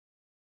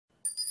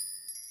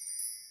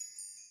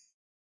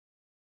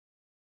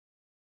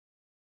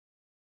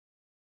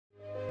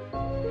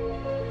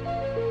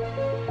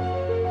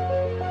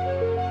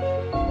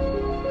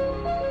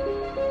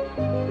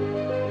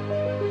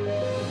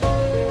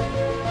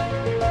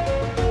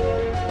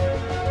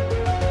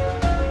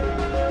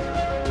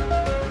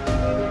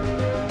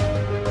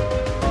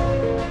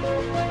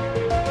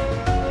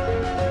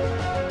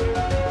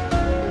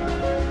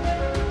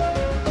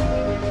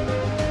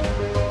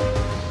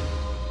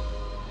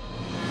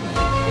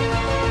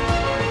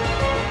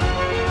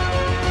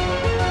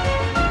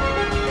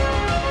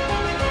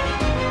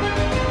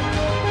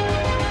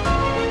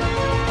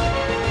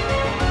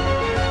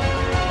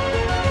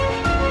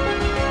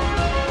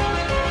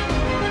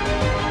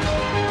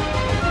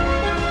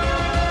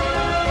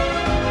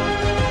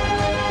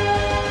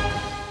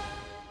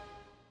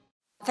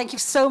Thank you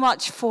so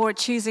much for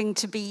choosing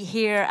to be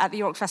here at the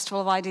York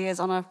Festival of Ideas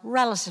on a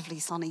relatively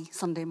sunny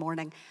Sunday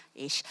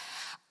morning-ish.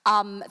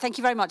 Thank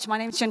you very much. My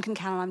name is Jen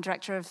Concannon. I'm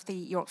director of the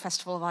York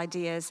Festival of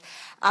Ideas.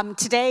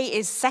 Today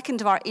is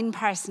second of our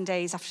in-person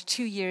days after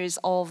 2 years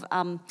of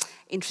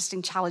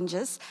interesting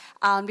challenges.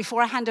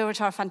 Before I hand over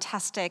to our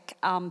fantastic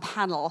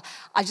panel,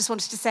 I just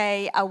wanted to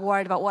say a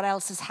word about what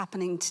else is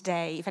happening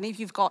today. If any of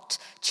you've got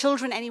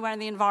children anywhere in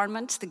the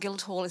environment, the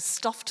Guildhall is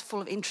stuffed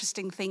full of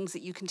interesting things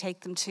that you can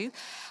take them to.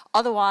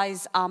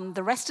 Otherwise,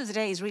 the rest of the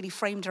day is really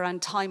framed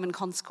around time and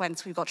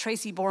consequence. We've got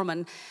Tracy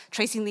Borman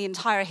tracing the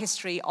entire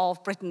history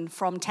of Britain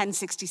from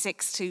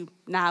 1066 to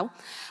now.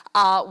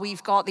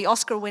 We've got the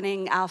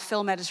Oscar-winning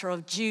film editor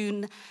of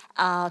June,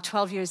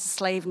 12 Years a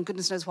Slave, and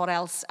goodness knows what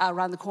else,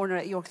 around the corner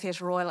at York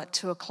Theatre Royal at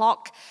 2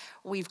 o'clock.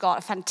 We've got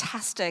a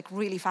fantastic,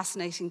 really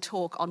fascinating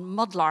talk on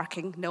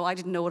mudlarking. No, I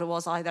didn't know what it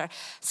was either.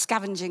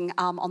 Scavenging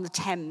on the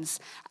Thames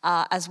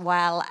as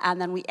well. And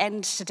then we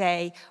end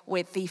today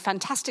with the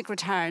fantastic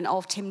return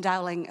of Tim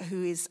Dowling,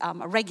 who is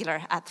a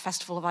regular at the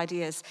Festival of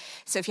Ideas.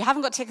 So if you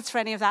haven't got tickets for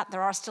any of that,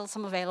 there are still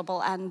some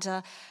available, and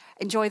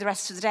enjoy the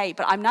rest of the day.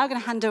 But I'm now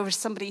going to hand over to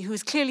somebody who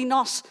is clearly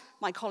not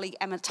my colleague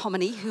Emma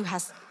Tominey, who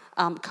has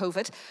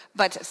COVID,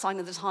 but a sign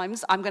of the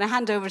times. I'm going to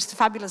hand over to the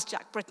fabulous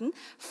Jack Britton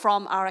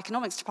from our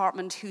economics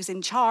department, who's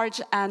in charge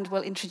and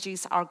will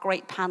introduce our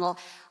great panel.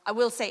 I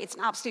will say it's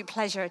an absolute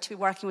pleasure to be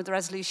working with the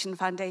Resolution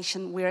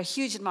Foundation. We're a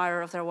huge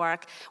admirer of their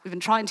work. We've been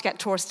trying to get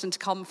Torsten to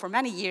come for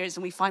many years,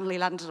 and we finally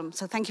landed him.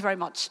 So thank you very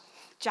much.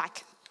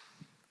 Jack.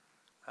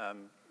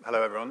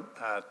 Hello, everyone.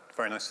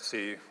 Very nice to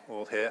see you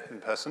all here in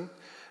person.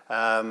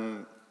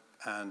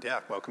 And yeah,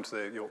 welcome to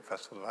the York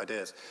Festival of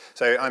Ideas.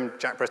 So I'm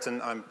Jack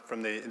Britton. I'm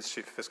from the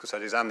Institute for Fiscal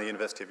Studies and the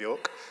University of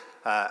York,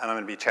 and I'm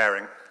going to be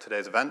chairing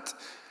today's event.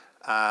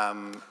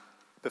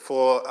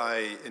 Before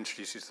I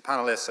introduce you to the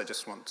panelists, I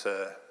just want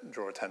to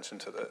draw attention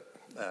to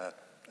the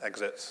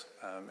exits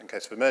in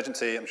case of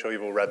emergency. I'm sure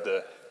you've all read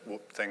the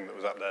thing that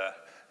was up there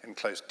in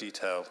close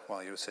detail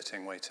while you were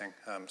sitting waiting,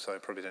 so I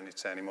probably don't need to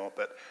say any more,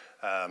 but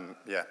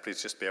yeah, please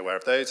just be aware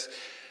of those.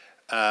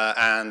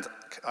 And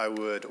I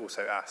would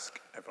also ask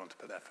everyone to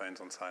put their phones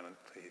on silent,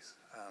 please,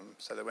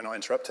 so that we're not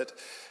interrupted.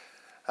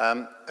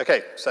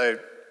 Okay, so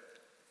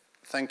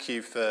thank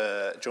you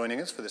for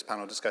joining us for this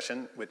panel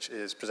discussion, which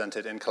is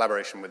presented in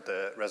collaboration with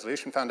the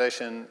Resolution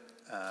Foundation.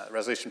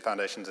 Resolution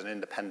Foundation is an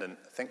independent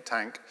think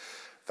tank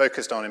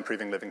focused on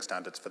improving living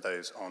standards for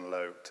those on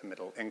low to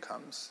middle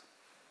incomes.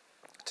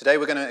 Today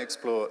we're going to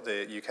explore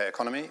the UK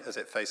economy as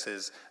it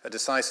faces a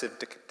decisive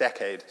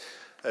decade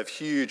of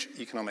huge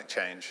economic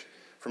change,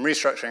 from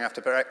restructuring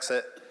after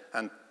Brexit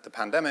and the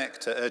pandemic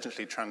to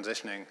urgently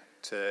transitioning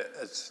to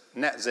a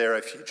net zero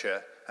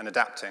future and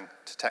adapting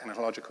to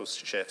technological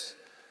shifts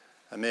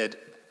amid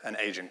an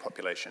aging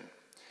population.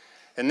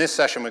 In this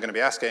session, we're going to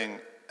be asking,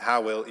 how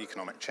will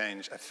economic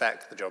change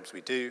affect the jobs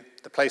we do,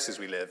 the places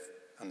we live,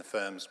 and the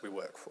firms we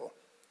work for?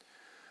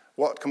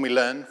 What can we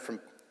learn from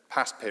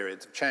past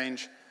periods of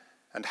change,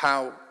 and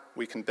how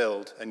we can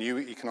build a new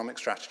economic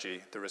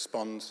strategy that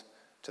responds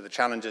to the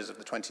challenges of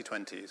the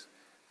 2020s,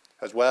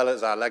 as well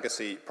as our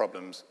legacy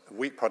problems of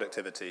weak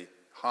productivity,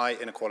 high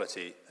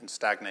inequality, and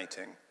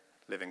stagnating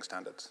living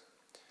standards.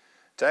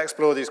 To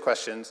explore these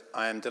questions,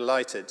 I am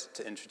delighted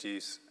to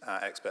introduce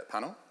our expert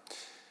panel,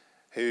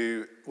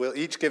 who will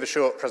each give a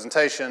short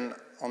presentation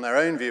on their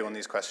own view on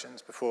these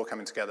questions before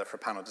coming together for a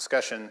panel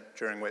discussion,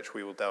 during which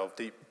we will delve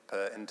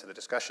deeper into the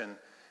discussion,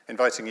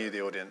 inviting you,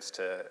 the audience,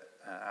 to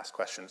ask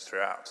questions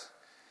throughout.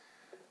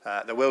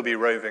 There will be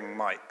roving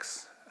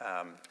mics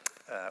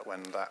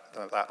when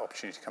that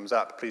opportunity comes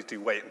up. Please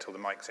do wait until the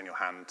mic's in your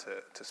hand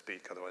to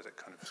speak, otherwise it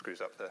kind of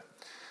screws up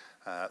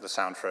the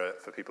sound for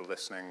people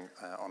listening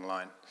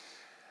online.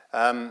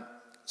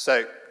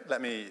 So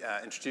let me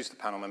introduce the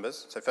panel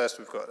members. So first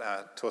we've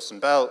got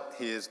Torsten Bell.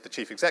 He is the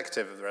Chief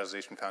Executive of the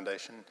Resolution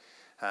Foundation,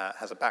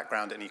 has a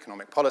background in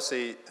economic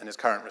policy, and his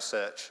current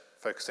research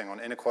focusing on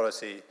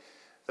inequality,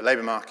 the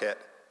labour market,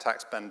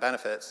 tax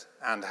benefits,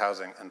 and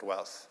housing and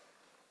wealth.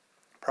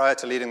 Prior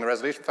to leading the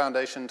Resolution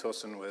Foundation,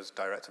 Torsten was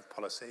Director of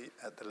Policy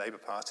at the Labour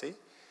Party.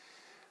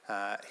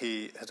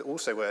 He has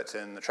also worked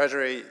in the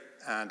Treasury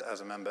and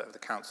as a member of the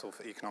Council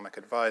for Economic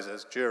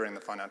Advisers during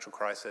the financial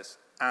crisis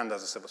and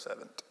as a civil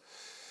servant.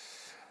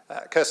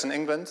 Kersten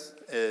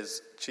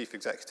is Chief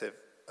Executive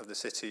of the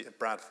City of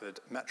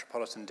Bradford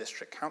Metropolitan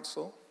District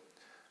Council.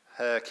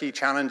 Her key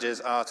challenges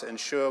are to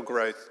ensure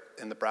growth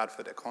in the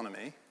Bradford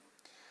economy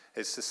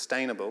is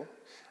sustainable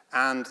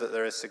and that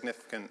there is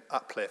significant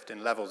uplift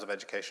in levels of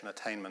education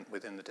attainment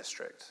within the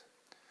district.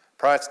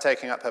 Prior to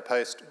taking up her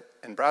post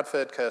in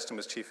Bradford, Kersten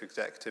was Chief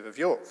Executive of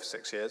York for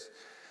 6 years,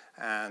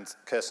 and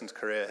Kersten's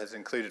career has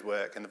included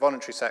work in the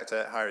voluntary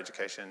sector, higher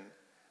education,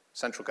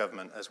 central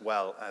government, as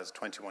well as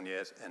 21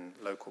 years in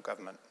local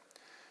government.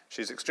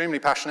 She's extremely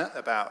passionate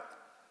about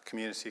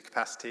community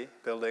capacity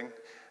building,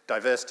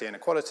 diversity and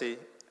equality,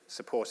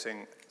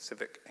 supporting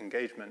civic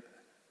engagement,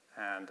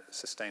 and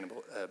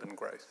sustainable urban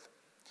growth.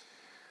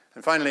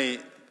 And finally,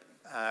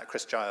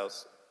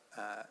 Giles,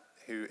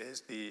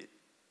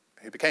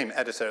 who became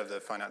editor of the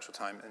Financial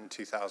Times in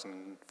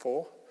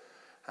 2004.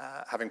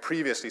 Having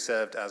previously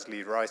served as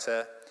lead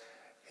writer,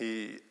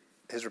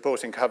 his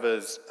reporting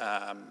covers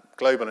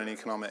global and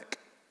UK economic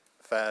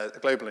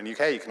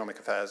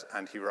affairs,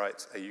 and he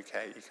writes a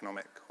UK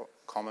economic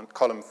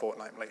column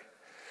fortnightly.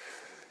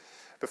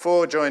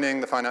 Before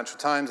joining the Financial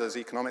Times as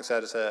economics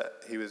editor,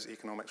 he was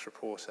economics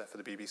reporter for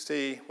the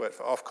BBC, worked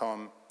for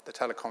Ofcom, the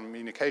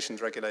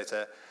telecommunications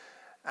regulator,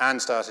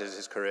 and started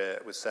his career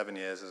with 7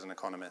 years as an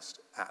economist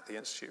at the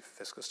Institute for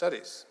Fiscal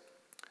Studies.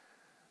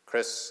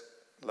 Chris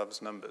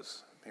loves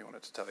numbers, he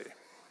wanted to tell you.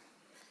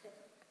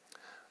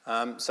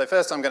 So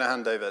first I'm going to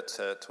hand over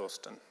to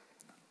Torsten.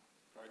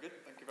 Very good,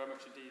 thank you very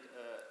much indeed,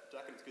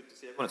 Jack, and it's good to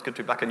see everyone. It's good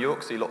to be back in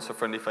York, see lots of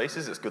friendly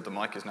faces. It's good the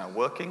mic is now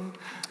working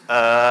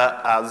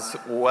as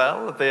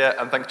well.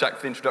 And thanks, Jack,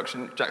 for the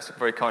introduction. Jack's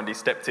very kindly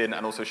stepped in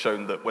and also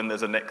shown that when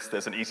there's an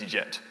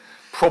EasyJet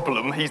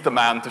problem, he's the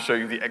man to show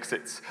you the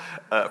exits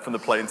from the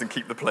planes and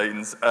keep the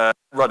planes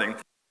running.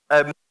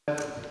 Right,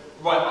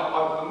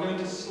 I'm going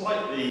to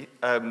slightly...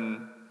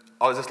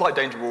 there's a slight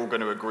danger we're all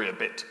going to agree a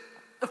bit.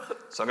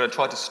 So I'm going to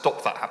try to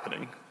stop that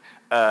happening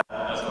as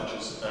much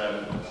as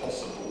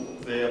possible.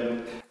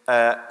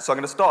 So I'm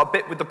going to start a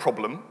bit with the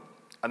problem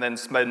and then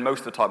spend most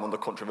of the time on the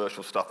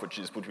controversial stuff, which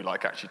is, would we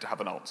like actually to have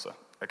an answer,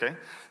 okay?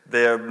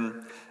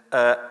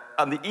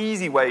 And the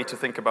easy way to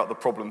think about the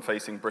problem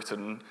facing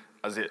Britain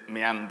as it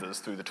meanders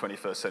through the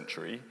 21st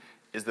century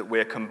is that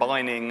we're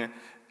combining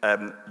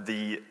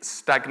the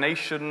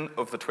stagnation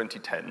of the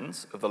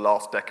 2010s, of the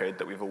last decade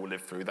that we've all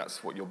lived through.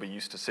 That's what you'll be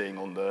used to seeing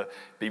on the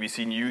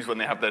BBC News when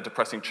they have their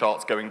depressing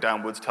charts going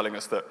downwards, telling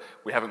us that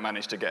we haven't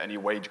managed to get any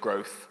wage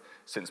growth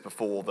since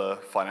before the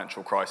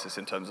financial crisis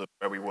in terms of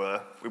where we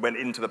were. We went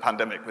into the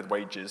pandemic with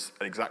wages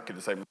at exactly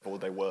the same level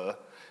they were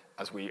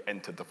as we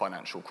entered the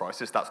financial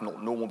crisis. That's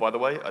not normal, by the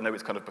way. I know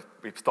it's kind of,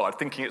 we've started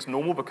thinking it's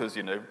normal because,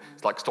 you know,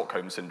 it's like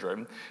Stockholm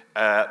syndrome,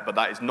 but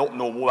that is not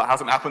normal. That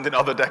hasn't happened in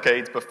other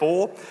decades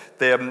before.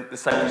 The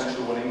same is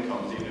true on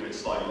incomes, even if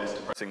it's slightly less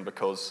depressing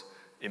because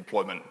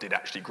employment did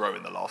actually grow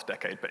in the last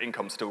decade, but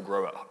income still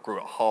grew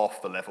at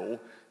half the level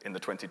in the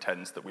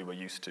 2010s that we were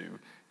used to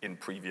in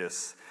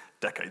previous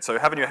decades. So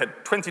have in your head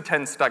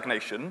 2010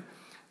 stagnation.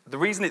 The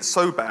reason it's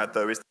so bad,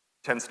 though, is that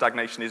 2010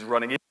 stagnation is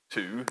running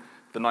into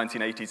the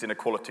 1980s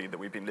inequality that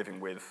we've been living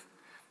with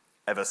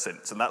ever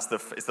since. And it's the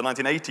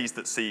 1980s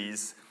that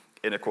sees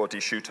inequality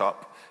shoot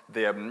up.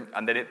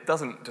 And then it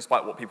doesn't,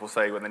 despite what people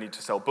say when they need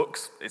to sell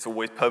books, it's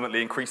always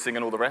permanently increasing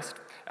and all the rest.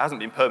 It hasn't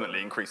been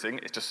permanently increasing,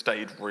 it's just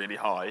stayed really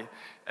high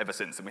ever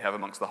since. And we have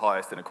amongst the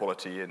highest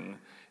inequality in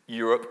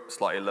Europe,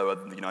 slightly lower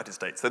than the United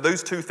States. So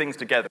those two things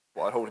together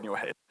are what I hold in your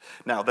head.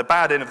 Now, they're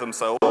bad in of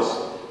themselves,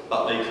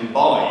 but they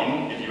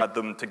combine if you add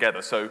them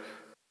together. So,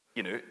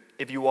 you know,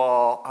 if you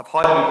have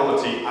high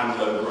inequality and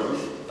low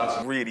growth,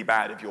 that's really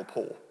bad if you're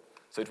poor.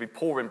 So to be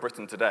poor in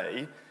Britain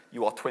today,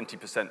 you are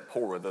 20%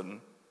 poorer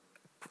than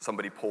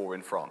somebody poor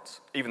in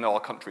France, even though our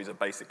countries are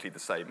basically the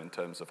same in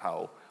terms of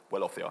how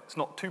well off they are. It's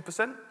not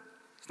 2%,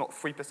 it's not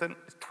 3%,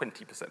 it's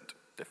 20%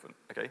 different,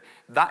 okay?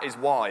 That is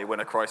why when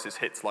a crisis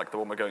hits like the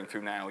one we're going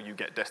through now, you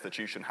get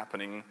destitution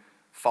happening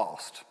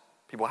fast.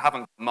 People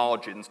haven't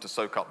margins to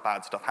soak up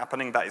bad stuff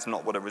happening. That is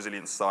not what a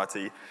resilient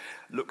society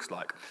looks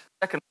like.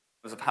 Second,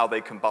 of how they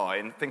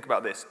combine, think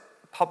about this.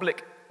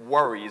 Public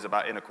worries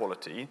about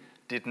inequality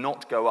did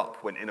not go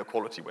up when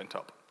inequality went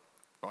up,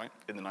 right,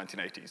 in the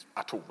 1980s,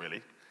 at all,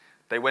 really.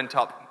 They went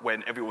up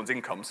when everyone's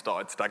income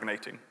started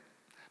stagnating.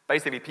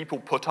 Basically, people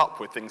put up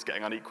with things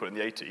getting unequal in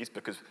the 80s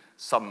because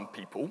some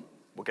people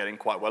were getting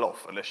quite well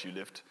off, unless you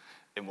lived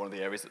in one of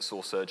the areas that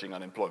saw surging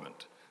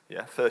unemployment.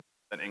 Yeah, 30%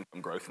 income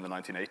growth in the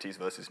 1980s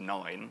versus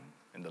 9%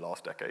 in the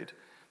last decade.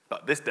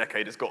 But this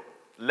decade has got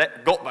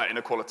that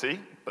inequality,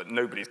 but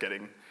nobody's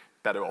getting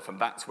better off, and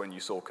that's when you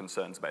saw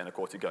concerns about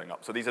inequality going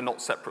up. So these are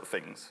not separate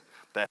things.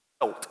 They're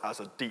felt as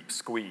a deep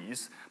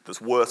squeeze that's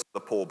worse for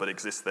the poor, but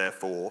exists there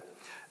for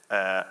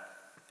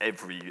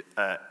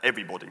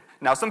everybody.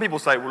 Now, some people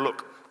say, well,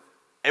 look,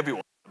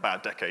 everyone had a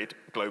bad decade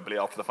globally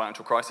after the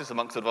financial crisis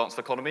amongst advanced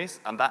economies,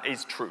 and that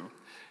is true.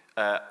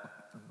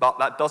 But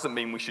that doesn't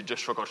mean we should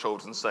just shrug our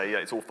shoulders and say, yeah,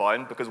 it's all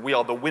fine, because we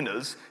are the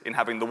winners in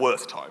having the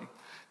worst time.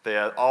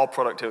 Our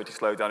productivity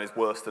slowdown is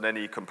worse than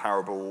any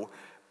comparable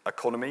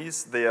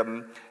economies.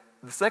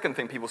 The second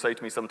thing people say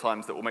to me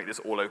sometimes that will make this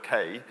all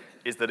okay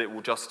is that it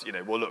will just, you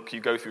know, well, look, you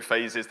go through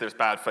phases, there's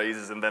bad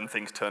phases, and then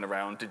things turn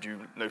around. Did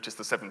you notice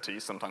the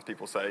 70s? Sometimes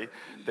people say.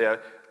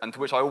 And to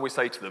which I always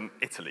say to them,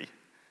 Italy.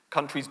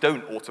 Countries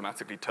don't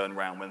automatically turn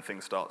around when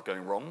things start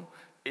going wrong.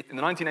 In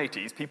the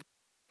 1980s, people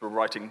were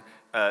writing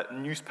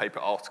newspaper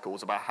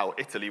articles about how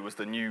Italy was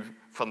the new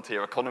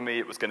frontier economy.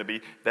 It was going to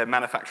be, their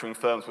manufacturing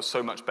firms were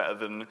so much better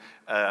than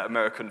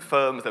American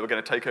firms. They were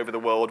going to take over the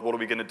world. What are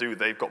we going to do?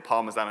 They've got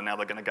Parmesan and now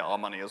they're going to get our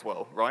money as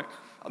well, right?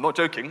 I'm not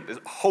joking. There's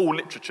a whole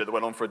literature that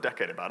went on for a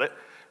decade about it,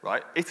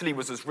 right? Italy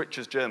was as rich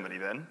as Germany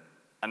then,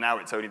 and now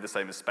it's only the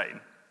same as Spain.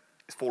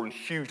 It's fallen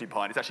hugely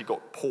behind. It's actually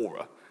got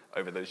poorer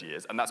over those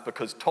years, and that's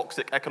because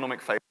toxic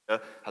economic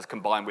failure has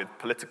combined with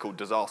political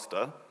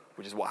disaster,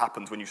 which is what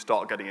happens when you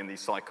start getting in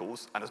these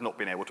cycles, and has not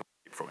been able to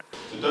from it.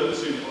 So don't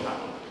assume it will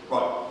happen.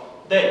 Right,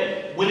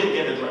 then, will it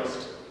get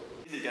addressed?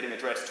 Is it getting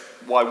addressed?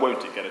 Why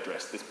won't it get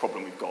addressed, this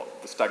problem we've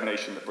got, the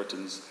stagnation that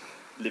Britain's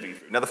living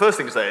through? Now, the first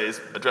thing to say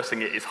is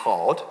addressing it is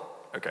hard.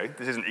 Okay,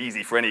 this isn't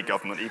easy for any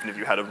government, even if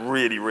you had a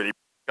really, really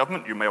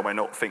government. You may or may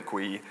not think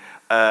we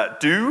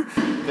do.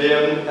 And we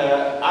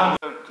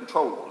don't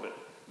control all of it.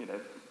 You know,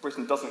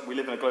 Britain doesn't. We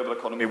live in a global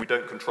economy. We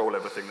don't control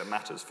everything that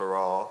matters for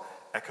our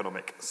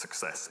economic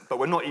success. But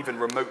we're not even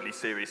remotely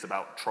serious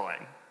about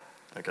trying.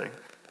 Okay.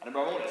 And if I'm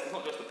honest, it's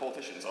not just the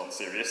politicians aren't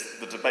serious.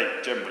 The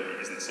debate generally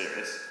isn't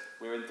serious.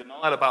 We're in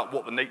denial about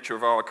what the nature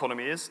of our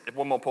economy is. If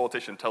one more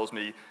politician tells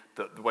me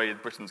that the way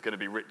Britain's going to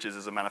be rich is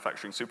as a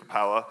manufacturing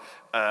superpower,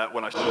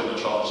 when I showed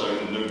the chart showing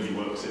that nobody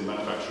works in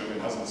manufacturing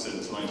and hasn't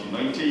since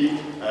 1990,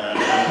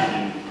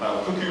 and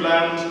in cuckoo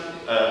land,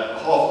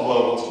 half the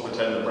world wants to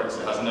pretend that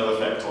Brexit has no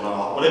effect on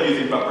our, whatever you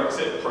think about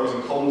Brexit, pros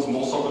and cons,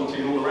 more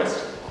sovereignty and all the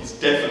rest, it's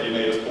definitely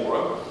made us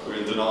poorer. We're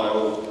in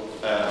denial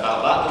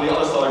about that. On the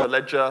other side of the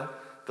ledger,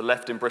 the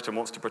left in Britain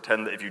wants to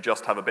pretend that if you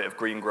just have a bit of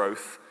green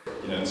growth,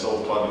 and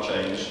solve climate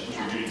change, which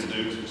we do need to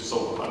do to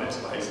solve the planet,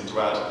 I hasten to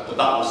add, that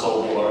will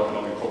solve all our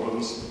economic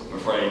problems. I'm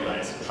afraid that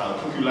is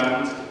cuckoo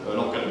land. We're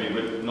not going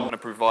to be not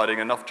providing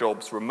enough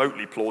jobs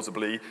remotely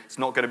plausibly. It's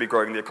not going to be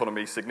growing the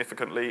economy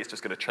significantly. It's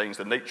just going to change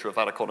the nature of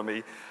that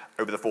economy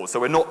over the forward. So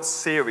we're not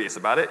serious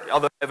about it.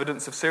 Other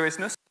evidence of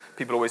seriousness,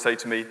 people always say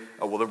to me,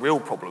 oh, well, the real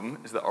problem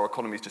is that our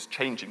economy is just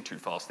changing too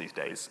fast these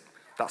days.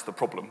 That's the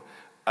problem.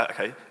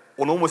 Okay.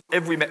 On almost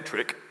every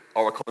metric,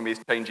 our economy is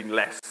changing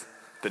less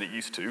than it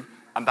used to,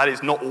 and that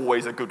is not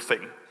always a good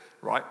thing,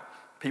 right?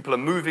 People are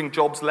moving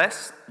jobs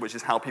less, which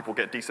is how people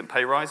get decent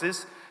pay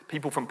rises.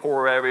 People from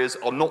poorer areas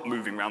are not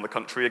moving around the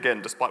country,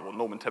 again, despite what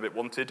Norman Tebbit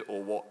wanted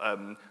or what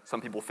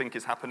some people think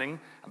is happening.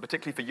 And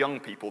particularly for young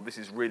people, this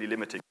is really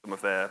limiting some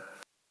of their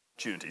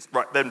opportunities.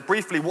 Right, then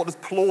briefly, what does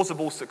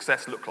plausible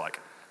success look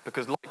like?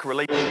 Because like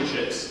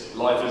relationships,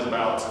 life is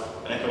about,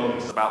 and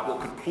economics is about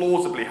what could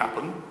plausibly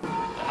happen,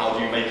 and how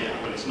do you make it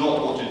happen? It's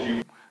not what did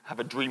you have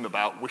a dream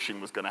about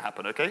wishing was going to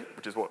happen, okay?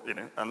 Which is what,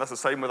 and that's the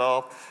same with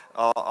our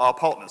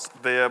partners.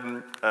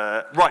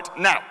 Right,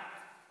 now,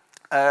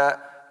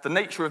 the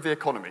nature of the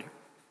economy.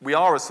 We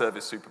are a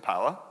service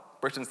superpower.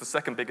 Britain's the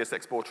second biggest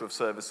exporter of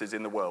services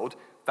in the world.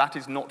 That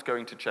is not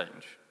going to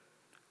change.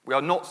 We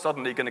are not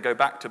suddenly going to go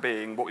back to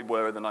being what we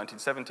were in the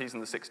 1970s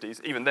and the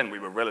 60s. Even then, we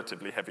were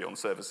relatively heavy on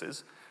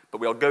services. But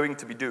we are going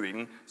to be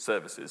doing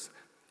services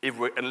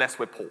unless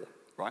we're poor,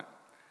 right?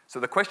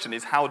 So the question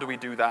is, how do we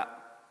do that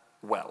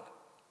well?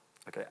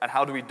 Okay, and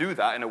how do we do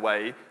that in a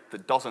way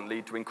that doesn't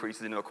lead to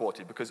increases in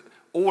inequality? Because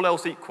all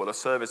else equal, a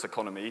service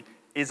economy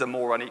is a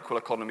more unequal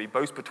economy,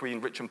 both between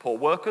rich and poor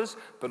workers,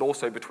 but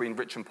also between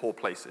rich and poor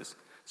places.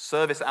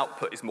 Service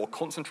output is more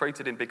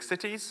concentrated in big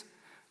cities.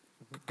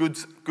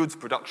 Goods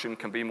production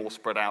can be more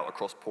spread out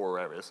across poorer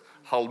areas.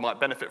 Hull might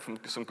benefit from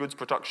some goods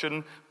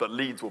production, but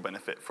Leeds will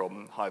benefit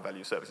from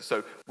high-value services.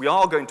 So we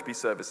are going to be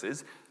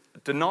services.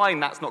 Denying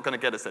that's not going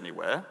to get us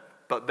anywhere,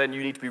 but then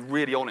you need to be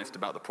really honest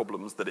about the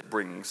problems that it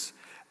brings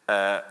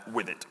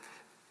with it.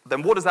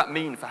 Then what does that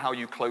mean for how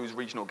you close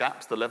regional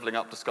gaps, the levelling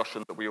up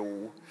discussion that we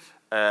all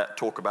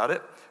talk about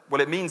it? Well,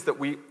 it means that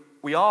we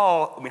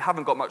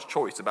haven't got much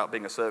choice about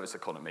being a service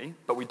economy,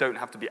 but we don't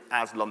have to be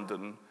as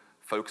London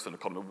focused on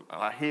economy.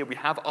 Here we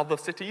have other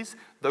cities.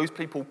 Those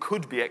people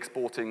could be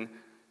exporting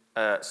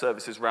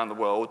services around the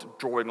world,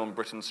 drawing on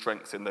Britain's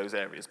strengths in those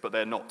areas, but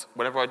they're not.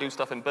 Whenever I do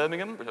stuff in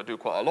Birmingham, which I do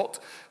quite a lot,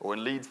 or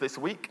in Leeds this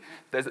week,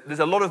 there's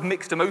a lot of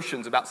mixed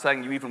emotions about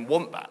saying you even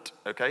want that,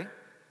 okay?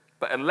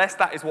 But unless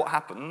that is what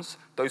happens,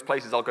 those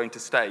places are going to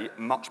stay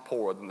much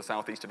poorer than the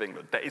southeast of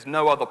England. There is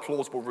no other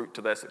plausible route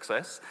to their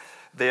success.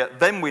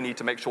 Then we need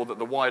to make sure that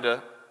the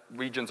wider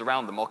regions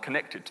around them are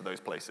connected to those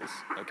places,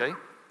 okay?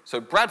 So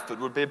Bradford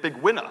would be a big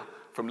winner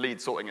from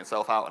Leeds sorting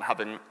itself out and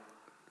having,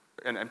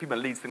 and people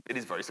in Leeds think it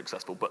is very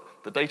successful, but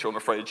the data, I'm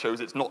afraid,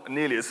 shows it's not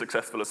nearly as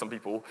successful as some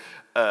people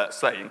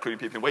say, including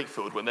people in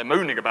Wakefield, when they're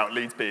moaning about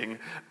Leeds being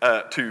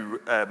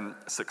too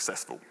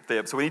successful.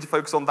 So we need to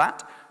focus on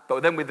that,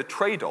 but then with the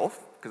trade-off,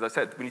 because I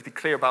said we need to be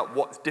clear about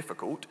what's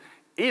difficult.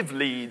 If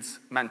Leeds,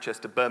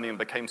 Manchester, Birmingham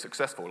became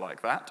successful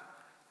like that,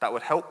 that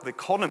would help the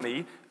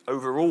economy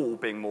overall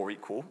being more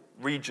equal,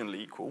 regionally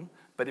equal,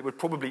 but it would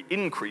probably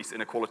increase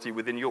inequality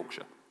within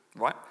Yorkshire,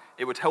 right?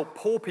 It would help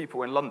poor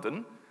people in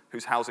London,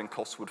 whose housing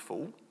costs would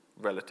fall,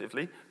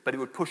 relatively, but it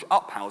would push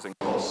up housing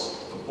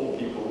costs for poor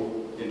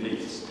people in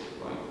Leeds,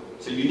 right?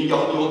 So you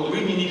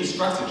really need a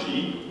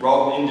strategy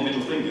rather than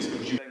individual fingers,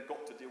 because you've then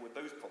got to deal with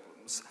those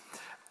problems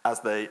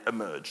as they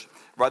emerge.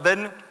 Right,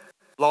 then,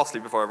 lastly,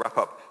 before I wrap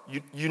up,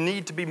 you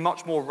need to be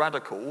much more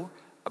radical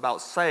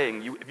about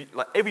saying,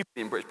 like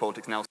everybody in British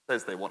politics now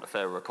says they want a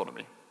fairer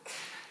economy,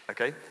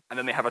 okay? And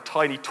then they have a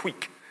tiny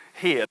tweak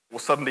here that will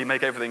suddenly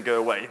make everything go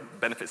away.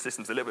 Benefit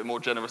system's a little bit more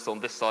generous on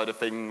this side of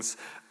things,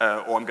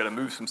 or I'm going to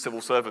move some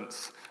civil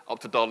servants up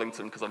to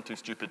Darlington because I'm too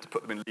stupid to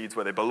put them in Leeds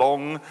where they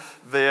belong.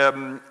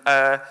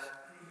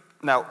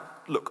 Now,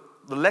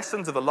 look, the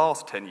lessons of the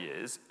last 10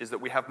 years is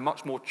that we have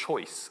much more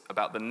choice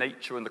about the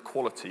nature and the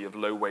quality of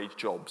low-wage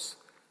jobs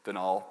than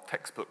our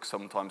textbooks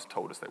sometimes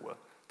told us they were.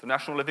 The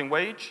national living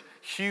wage,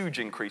 huge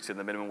increase in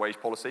the minimum wage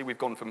policy. We've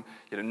gone from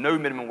no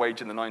minimum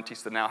wage in the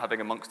 90s to now having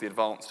amongst the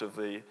advanced of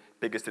the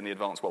biggest in the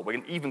advanced world.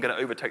 We're even going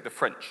to overtake the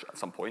French at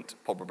some point,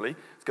 probably.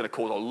 It's going to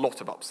cause a lot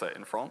of upset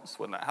in France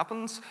when that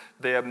happens.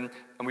 And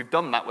we've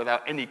done that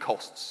without any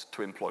costs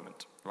to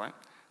employment, right?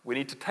 We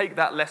need to take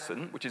that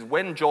lesson, which is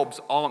when jobs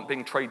aren't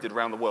being traded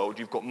around the world,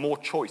 you've got more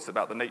choice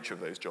about the nature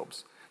of those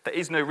jobs. There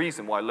is no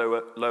reason why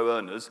low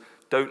earners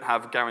don't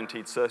have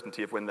guaranteed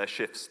certainty of when their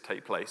shifts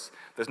take place.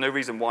 There's no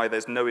reason why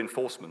there's no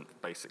enforcement,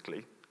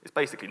 basically. It's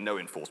basically no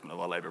enforcement of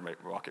our labour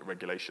market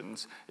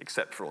regulations,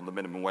 except for on the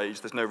minimum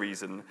wage. There's no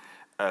reason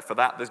for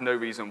that. There's no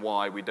reason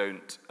why we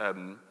don't,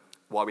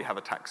 why we have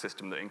a tax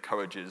system that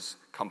encourages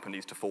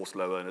companies to force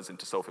low earners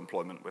into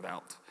self-employment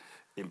without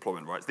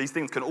employment rights. These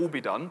things can all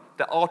be done.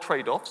 There are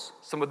trade-offs.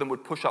 Some of them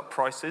would push up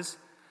prices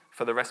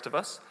for the rest of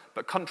us,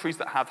 but countries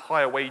that have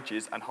higher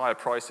wages and higher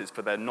prices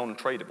for their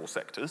non-tradable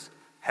sectors,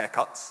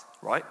 haircuts,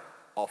 right,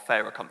 are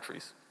fairer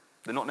countries.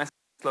 They're not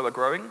necessarily slower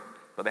growing,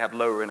 but they have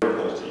lower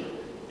inequality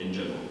in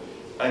general.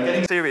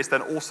 Getting serious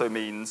then also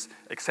means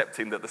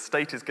accepting that the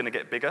state is going to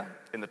get bigger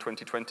in the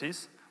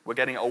 2020s. We're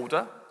getting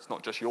older. It's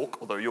not just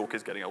York, although York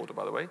is getting older,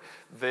 by the way.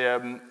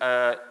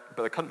 But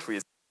the country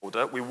is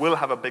older. We will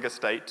have a bigger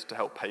state to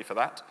help pay for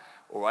that.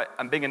 All right?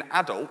 And being an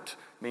adult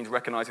means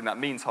recognizing that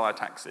means higher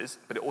taxes,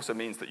 but it also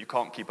means that you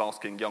can't keep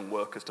asking young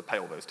workers to pay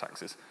all those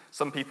taxes.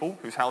 Some people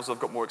whose houses have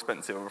got more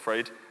expensive, I'm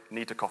afraid,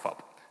 need to cough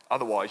up.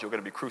 Otherwise, you're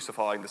going to be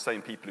crucifying the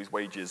same people whose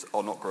wages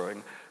are not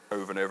growing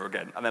over and over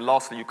again. And then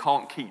lastly, you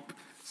can't keep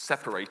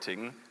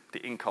separating the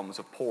incomes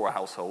of poorer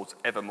households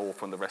ever more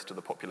from the rest of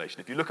the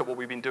population. If you look at what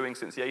we've been doing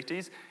since the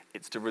 80s,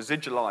 it's to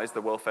residualize the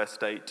welfare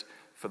state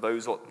for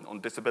those on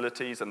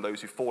disabilities and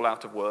those who fall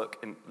out of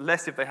work,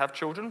 less if they have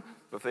children,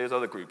 but for those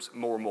other groups,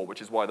 more and more,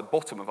 which is why the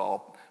bottom of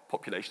our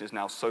population is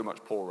now so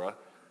much poorer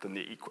than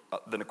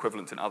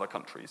equivalents in other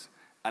countries.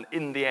 And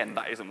in the end,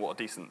 that isn't what a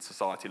decent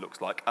society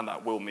looks like, and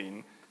that will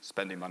mean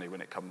spending money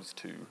when it comes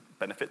to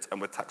benefits and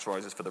with tax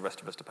rises for the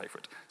rest of us to pay for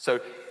it. So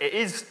it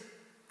is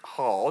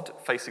hard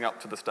facing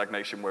up to the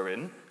stagnation we're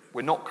in.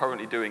 We're not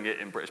currently doing it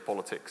in British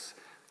politics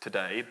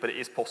today, but it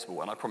is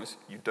possible, and I promise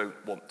you don't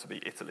want to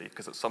be Italy,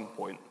 because at some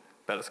point,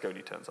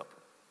 Berlusconi turns up.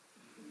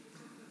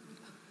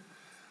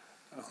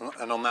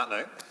 And on that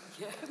note,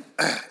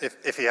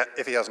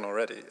 if he hasn't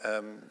already,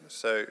 I'm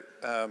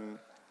going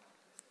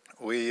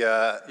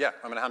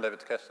to hand over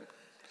to Kersten.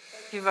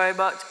 Thank you very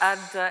much, and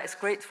it's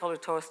great to follow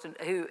Torsten,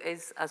 who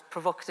is as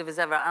provocative as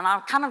ever. And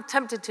I'm kind of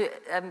tempted to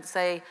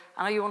say,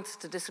 I know you wanted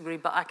to disagree,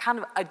 but I kind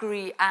of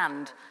agree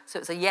and, so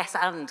it's a yes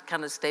and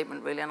kind of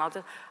statement, really. And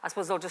I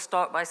suppose I'll just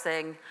start by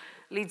saying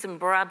Leeds and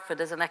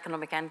Bradford as an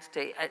economic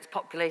entity, its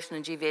population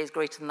in GVA is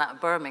greater than that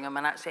of Birmingham,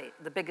 and actually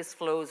the biggest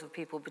flows of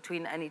people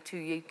between any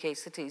two UK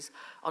cities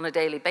on a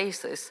daily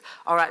basis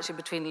are actually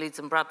between Leeds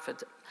and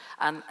Bradford.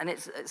 And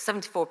it's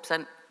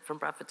 74% from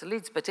Bradford to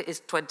Leeds, but it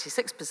is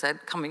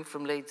 26% coming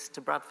from Leeds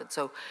to Bradford.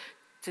 So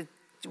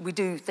we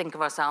do think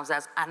of ourselves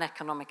as an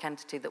economic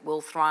entity that will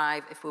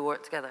thrive if we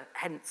work together,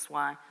 hence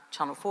why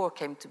Channel 4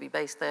 came to be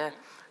based there.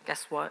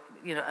 Guess what,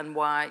 and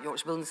why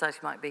Yorkshire Building Society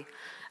might be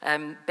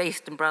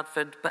based in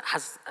Bradford, but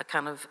has a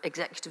kind of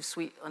executive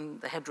suite on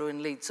the Hedgerow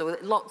in Leeds. So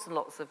lots and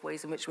lots of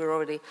ways in which we're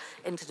already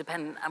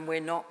interdependent, and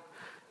we're not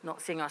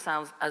seeing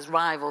ourselves as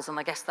rivals, and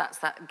I guess that's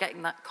that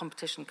getting that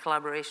competition,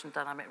 collaboration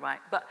dynamic right.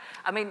 But,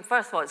 I mean,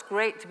 first of all, it's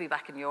great to be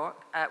back in York,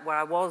 where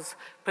I was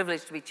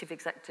privileged to be chief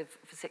executive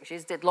for 6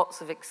 years, did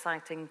lots of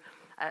exciting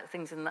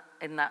things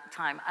in that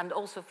time, and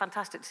also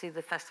fantastic to see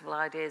the Festival of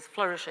Ideas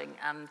flourishing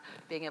and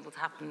being able to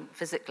happen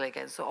physically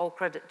again. So all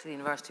credit to the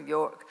University of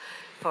York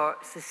for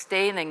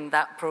sustaining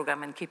that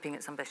programme and keeping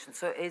its ambition.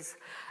 So it is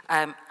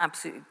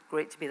absolutely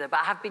great to be there.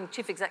 But I have been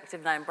chief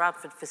executive now in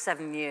Bradford for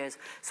 7 years.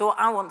 So what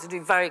I want to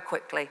do very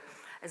quickly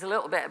is a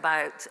little bit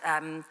about,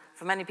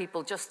 for many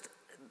people, just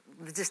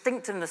the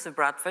distinctiveness of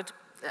Bradford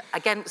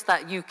against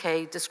that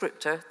UK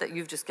descriptor that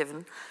you've just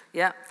given,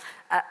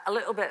 a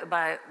little bit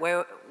about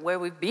where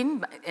we've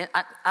been.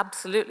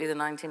 Absolutely, the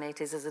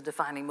 1980s is a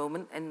defining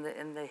moment in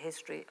the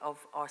history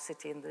of our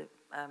city and the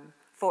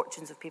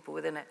fortunes of people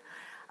within it.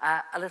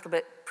 A little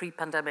bit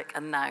pre-pandemic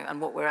and now,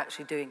 and what we're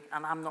actually doing.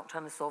 And I'm not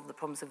trying to solve the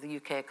problems of the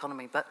UK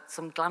economy, but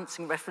some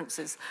glancing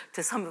references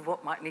to some of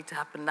what might need to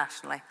happen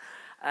nationally,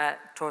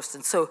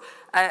 Torsten. So,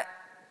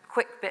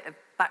 quick bit of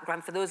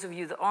background for those of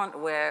you that aren't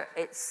aware,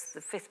 it's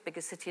the 5th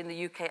biggest city in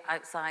the UK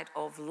outside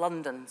of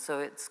London. So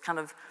it's kind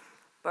of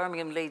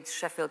Birmingham, Leeds,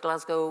 Sheffield,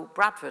 Glasgow,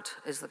 Bradford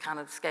is the kind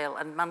of scale,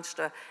 and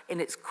Manchester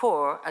in its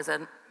core as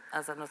an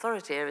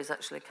authority area is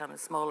actually kind of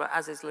smaller,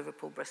 as is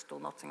Liverpool, Bristol,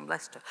 Nottingham,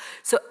 Leicester.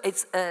 So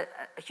it's a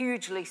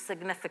hugely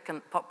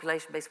significant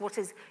population base. What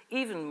is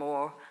even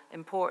more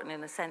important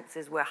in a sense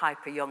is we're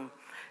hyper young.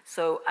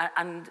 So,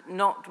 and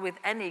not with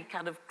any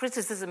kind of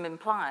criticism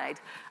implied,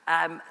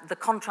 the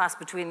contrast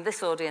between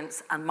this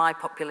audience and my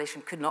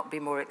population could not be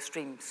more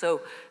extreme.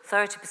 So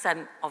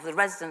 30% of the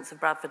residents of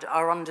Bradford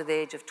are under the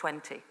age of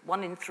 20.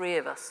 1 in 3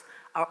 of us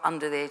are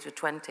under the age of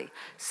 20.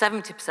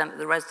 70% of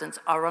the residents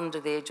are under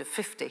the age of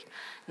 50.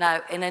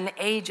 Now, in an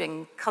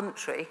aging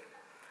country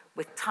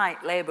with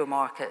tight labour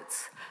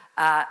markets,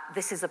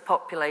 this is a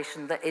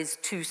population that is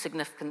too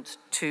significant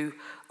to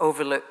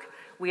overlook.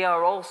 We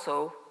are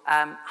also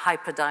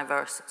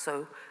hyper-diverse,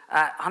 so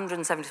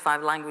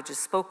 175 languages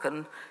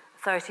spoken,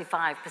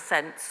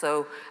 35%,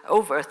 so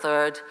over a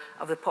third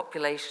of the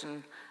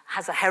population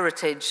has a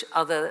heritage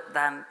other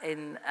than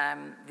in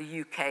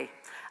the UK.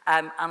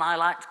 And I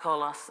like to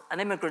call us an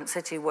immigrant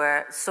city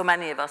where so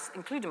many of us,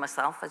 including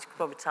myself, as you can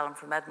probably tell I'm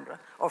from Edinburgh,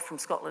 or from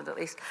Scotland at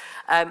least,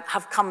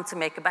 have come to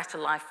make a better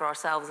life for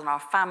ourselves and our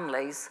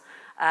families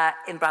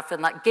in Bradford.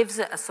 And that gives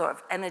it a sort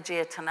of energy,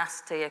 a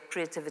tenacity, a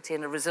creativity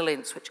and a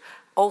resilience, which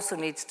also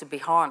needs to be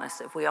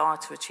harnessed if we are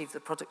to achieve the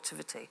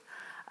productivity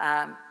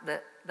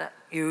that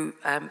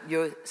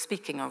you're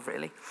speaking of,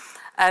 really.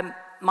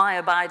 My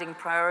abiding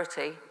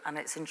priority, and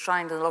it's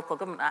enshrined in the Local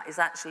Government Act, is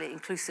actually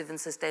inclusive and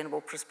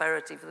sustainable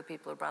prosperity for the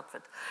people of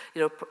Bradford.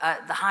 You know,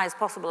 the highest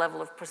possible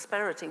level of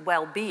prosperity,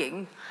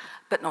 well-being,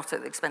 but not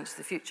at the expense of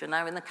the future.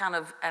 Now, in the kind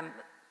of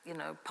you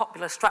know,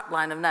 popular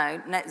strapline of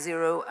now, net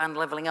zero and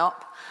levelling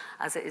up,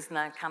 as it is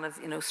now kind of,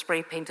 you know,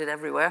 spray painted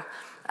everywhere,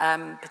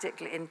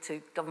 particularly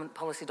into government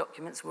policy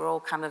documents. We're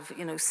all kind of,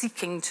 you know,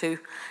 seeking to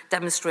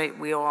demonstrate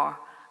we are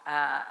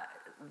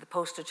the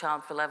poster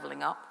child for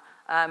levelling up.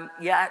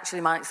 You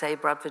actually might say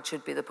Bradford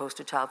should be the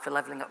poster child for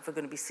levelling up if we're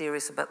going to be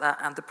serious about that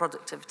and the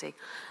productivity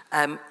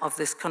of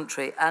this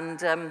country.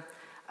 And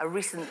a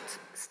recent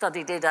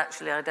study did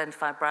actually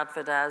identify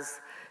Bradford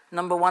as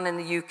 #1 in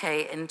the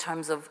UK in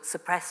terms of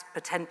suppressed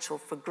potential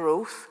for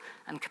growth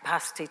and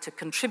capacity to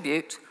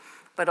contribute,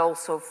 but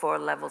also for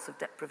levels of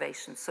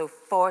deprivation. So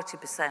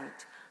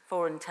 40%,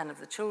 4 in 10 of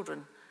the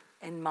children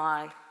in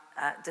my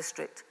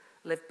district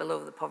live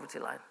below the poverty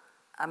line.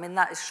 I mean,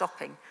 that is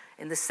shocking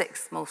in the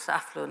 6th most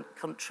affluent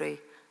country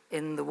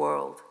in the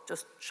world.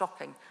 Just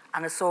shocking,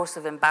 and a source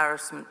of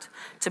embarrassment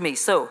to me.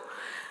 So,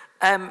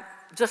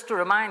 just a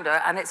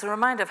reminder, and it's a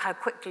reminder of how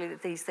quickly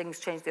these things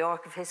change the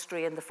arc of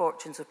history and the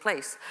fortunes of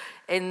place.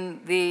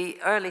 In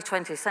the early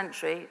 20th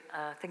century,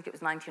 I think it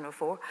was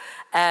 1904,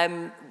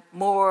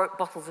 more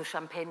bottles of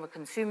champagne were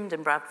consumed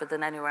in Bradford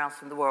than anywhere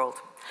else in the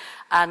world.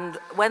 And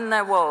when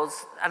there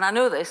was, and I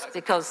know this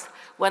because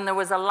when there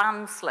was a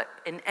landslip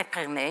in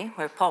Épernay,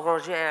 where Port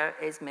Roger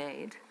is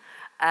made,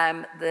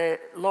 the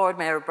Lord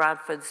Mayor of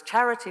Bradford's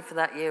charity for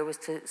that year was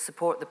to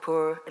support the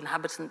poor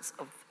inhabitants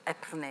of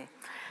Épernay.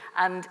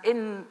 And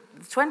in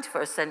the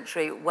 21st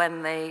century,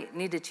 when they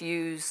needed to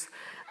use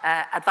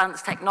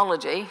advanced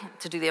technology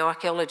to do the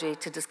archaeology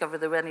to discover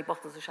there were any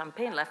bottles of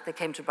champagne left, they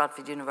came to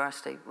Bradford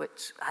University,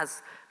 which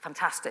has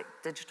fantastic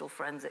digital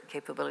forensic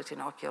capability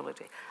in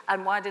archaeology.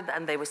 And why did that?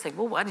 And they were saying,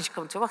 well, why did you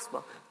come to us?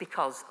 Well,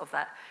 because of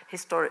that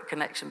historic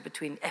connection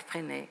between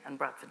Épernay and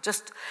Bradford.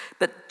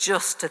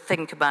 Just to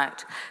think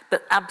about.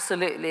 But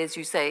absolutely, as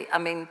you say, I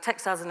mean,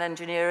 textiles and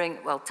engineering,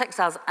 well,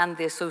 textiles and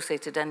the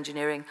associated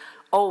engineering,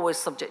 always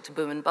subject to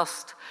boom and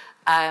bust,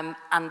 and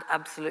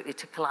absolutely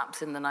to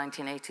collapse in the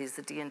 1980s,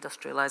 the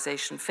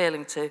deindustrialization,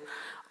 failing to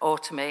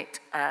automate,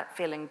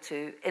 failing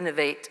to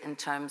innovate in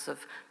terms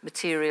of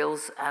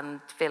materials,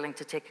 and failing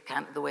to take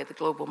account of the way the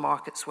global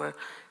markets were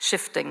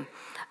shifting.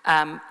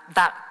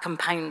 That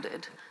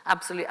compounded,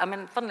 absolutely. I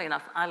mean, funnily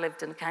enough, I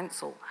lived in a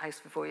council house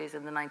for 4 years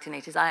in the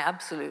 1980s. I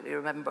absolutely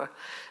remember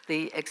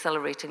the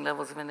accelerating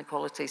levels of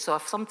inequality. So I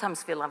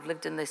sometimes feel I've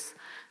lived in this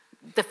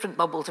different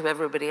bubble to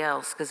everybody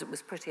else, because it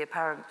was pretty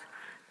apparent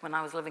when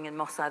I was living in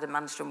Moss Side in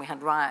Manchester and we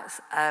had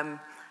riots, and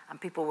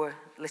people were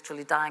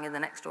literally dying in the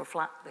next door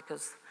flat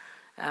because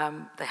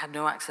they had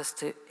no access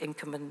to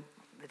income and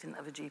they didn't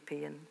have a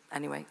GP. And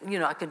anyway, you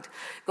know, I could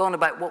go on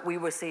about what we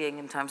were seeing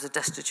in terms of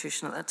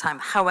destitution at that time.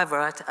 However,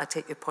 I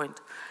take your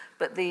point.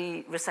 But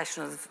the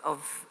recession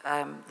of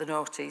the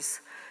noughties,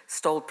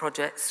 stalled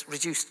projects,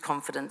 reduced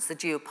confidence, the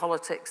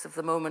geopolitics of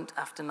the moment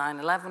after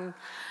 9/11,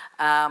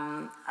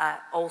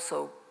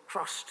 also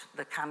crushed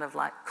the kind of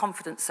like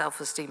confidence,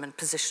 self-esteem and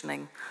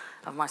positioning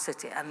of my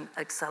city, and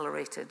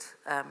accelerated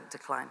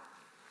decline.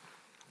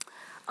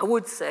 I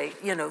would say,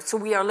 you know, so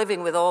we are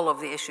living with all of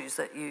the issues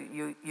that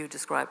you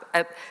describe.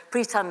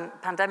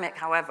 Pre-pandemic,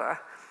 however,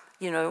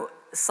 you know,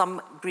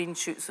 some green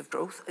shoots of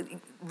growth,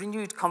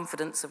 renewed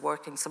confidence of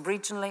working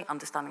sub-regionally,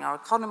 understanding our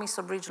economy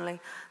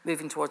sub-regionally,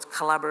 moving towards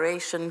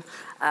collaboration,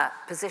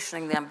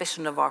 positioning the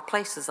ambition of our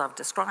place, as I've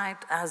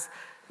described, as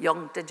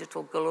young,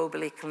 digital,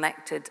 globally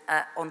connected,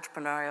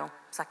 entrepreneurial,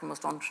 second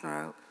most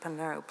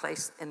entrepreneurial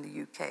place in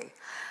the UK.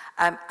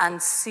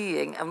 And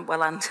seeing, and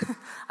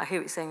I hear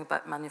what you're saying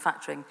about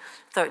manufacturing,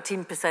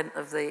 13%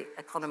 of the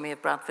economy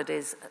of Bradford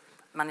is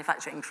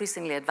manufacturing,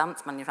 increasingly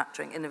advanced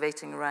manufacturing,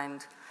 innovating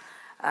around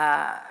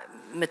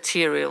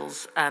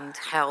materials and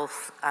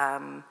health,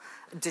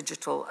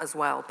 digital as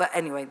well. But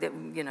anyway,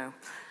 you know,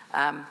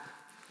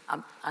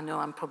 I know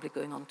I'm probably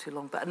going on too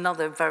long, but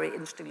another very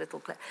interesting little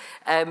clip.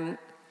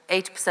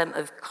 80%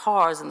 of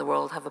cars in the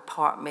world have a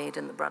part made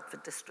in the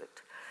Bradford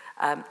district.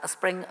 A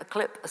spring, a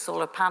clip, a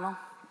solar panel.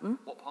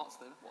 What parts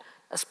then? What?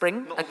 A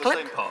spring, Not a all clip.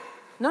 the same part.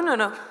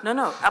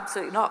 No,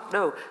 absolutely not.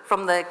 No,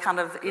 from the kind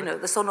of, you know,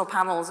 the solar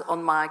panels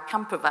on my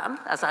camper van,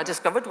 as I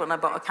discovered when I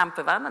bought a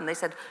camper van, and they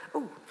said,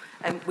 oh,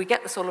 we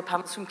get the solar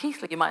panels from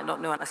Keighley, you might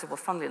not know. And I said, well,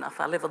 funnily enough,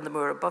 I live on the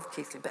moor above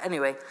Keighley. But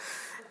anyway,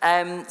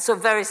 so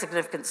very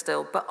significant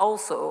still, but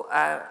also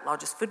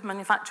largest food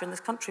manufacturer in this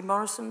country,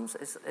 Morrison's,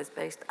 is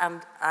based,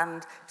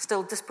 and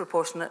still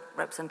disproportionate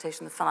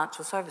representation of the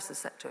financial services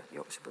sector,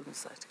 Yorkshire Building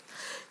Society.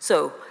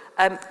 So,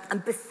 and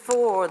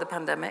before the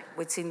pandemic,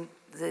 we'd seen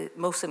the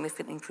most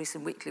significant increase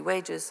in weekly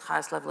wages,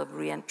 highest level of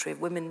re-entry of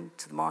women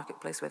to the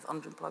marketplace with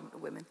underemployment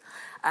of women.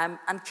 And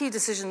key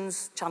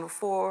decisions, Channel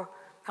 4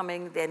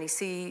 coming, the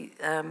NEC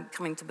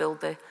coming to build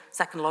the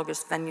second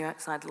largest venue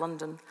outside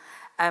London,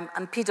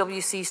 and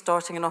PwC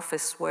starting an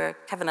office where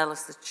Kevin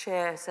Ellis, the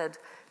chair, said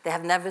they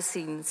have never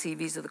seen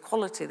CVs of the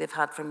quality they've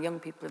had from young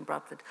people in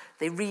Bradford.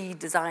 They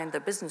redesigned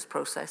their business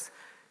process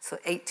so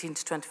 18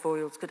 to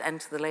 24-year-olds could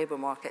enter the labour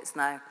markets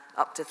now,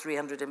 up to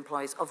 300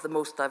 employees of the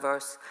most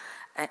diverse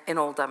in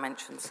all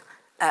dimensions.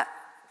 And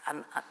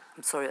I'm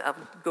sorry, I'll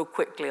go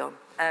quickly on.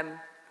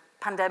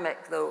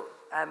 Pandemic, though,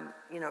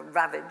 you know,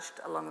 ravaged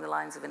along the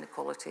lines of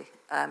inequality.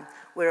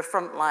 We're a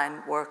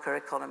frontline worker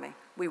economy.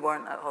 We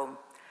weren't at home.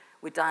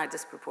 We died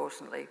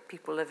disproportionately.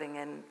 People living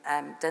in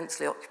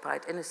densely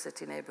occupied inner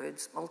city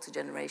neighbourhoods,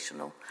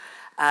 multi-generational,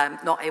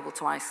 not able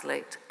to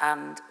isolate,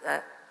 and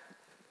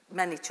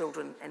many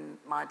children in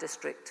my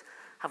district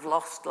have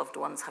lost loved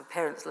ones, have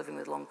parents living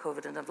with long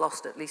COVID, and have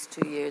lost at least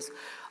 2 years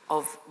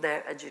of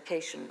their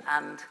education.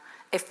 And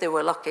if they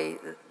were lucky,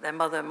 their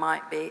mother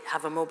might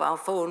have a mobile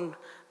phone,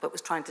 but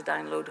was trying to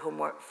download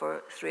homework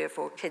for 3 or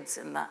 4 kids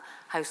in that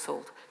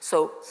household.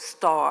 So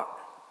stark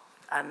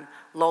and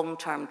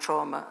long-term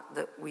trauma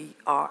that we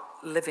are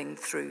living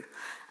through.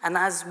 And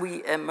as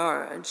we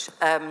emerge,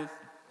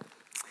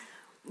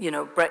 you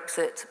know,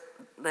 Brexit,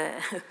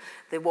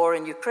 the war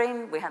in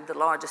Ukraine, we had the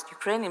largest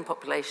Ukrainian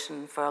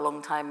population for a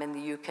long time in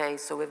the UK,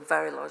 so we have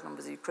very large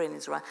numbers of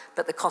Ukrainians around,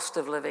 but the cost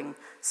of living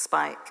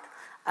spike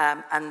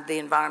and the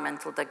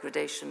environmental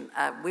degradation.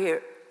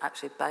 We're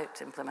actually about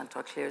to implement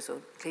our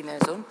clean air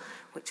zone,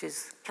 which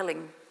is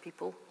killing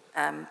people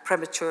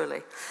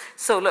prematurely.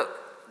 So look,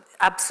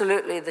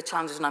 absolutely the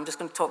challenges, and I'm just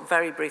going to talk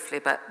very briefly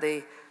about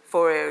the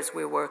 4 areas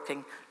we're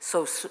working.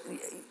 So,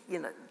 you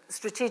know,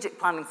 strategic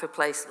planning for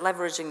place,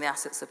 leveraging the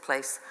assets of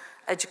place,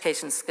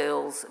 education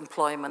skills,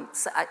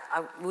 employment, I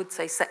would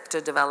say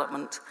sector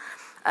development,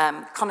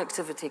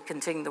 connectivity,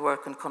 continuing the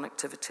work on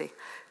connectivity.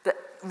 But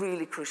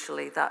really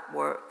crucially, that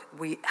work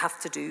we have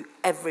to do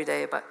every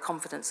day about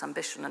confidence,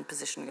 ambition, and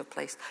positioning of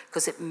place,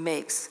 because it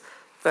makes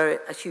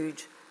a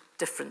huge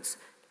difference.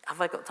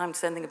 Have I got time to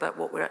say anything about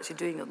what we're actually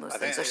doing on those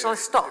things? Or shall I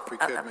stop? If we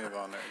could move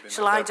on,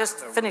 shall I just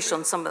finish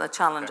on some of the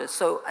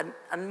challenges? Okay. So,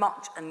 and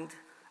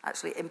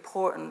actually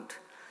important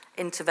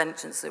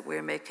interventions that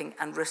we're making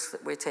and risks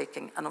that we're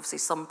taking, and obviously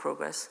some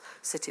progress.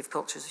 City of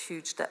Culture is a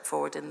huge step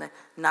forward in the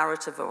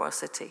narrative of our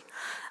city.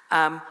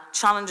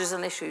 Challenges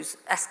and issues,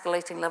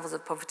 escalating levels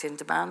of poverty and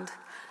demand,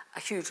 a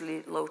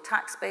hugely low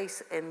tax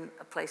base in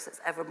a place that's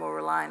ever more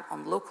reliant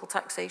on local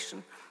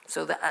taxation,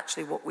 so that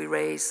actually what we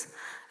raise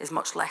is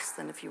much less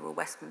than if you were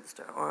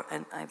Westminster or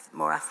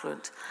more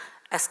affluent.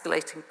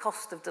 Escalating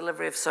cost of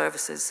delivery of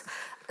services.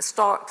 A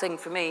stark thing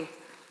for me,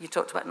 you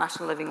talked about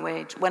national living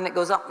wage. When it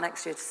goes up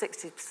next year to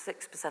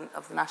 66%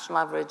 of the national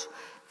average,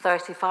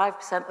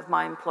 35% of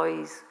my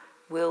employees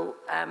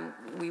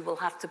we will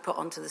have to put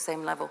onto the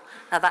same level.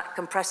 Now that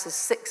compresses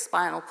 6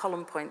 spinal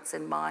column points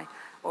in my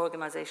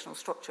organisational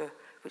structure,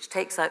 which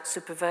takes out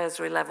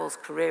supervisory levels,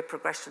 career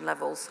progression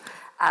levels,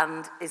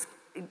 and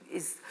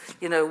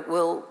you know,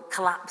 will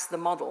collapse the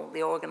model, the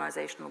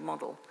organisational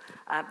model.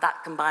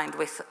 That combined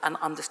with, and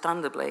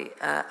understandably,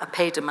 a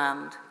pay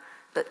demand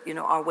that, you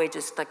know, our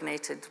wages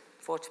stagnated,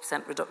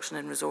 40% reduction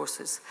in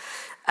resources,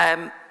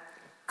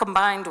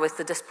 combined with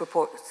the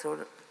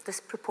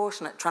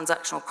disproportionate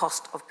transactional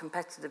cost of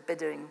competitive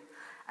bidding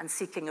and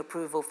seeking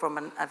approval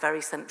from a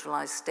very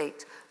centralised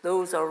state.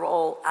 Those are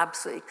all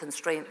absolutely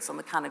constraints on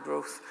the kind of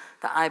growth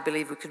that I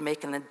believe we could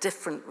make in a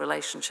different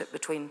relationship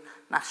between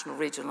national,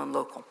 regional and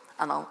local.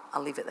 And I'll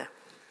leave it there.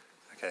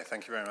 Okay,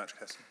 thank you very much,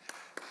 Kersten.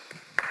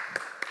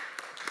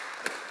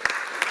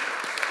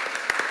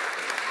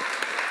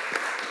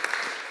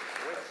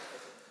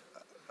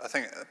 I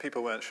think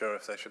people weren't sure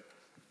if they should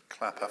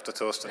clap after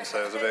Torsten,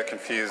 so it was a bit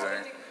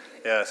confusing.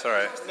 Yeah,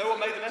 sorry. No one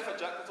made an effort,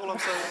 Jack, that's all I'm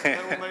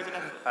saying. No one made an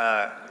effort.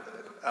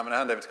 I'm going to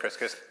hand over to Chris,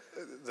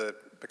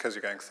 because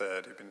you're going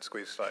third, you've been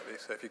squeezed slightly,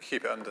 so if you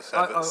keep it under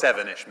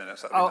seven-ish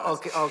minutes, that'd be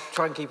nice. I'll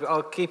try and keep it.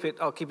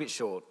 I'll keep it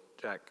short,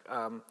 Jack.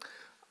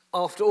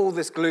 After all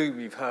this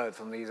gloom you've heard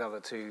from these other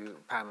 2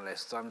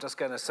 panellists, I'm just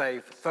going to say,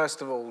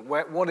 first of all,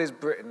 what is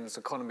Britain's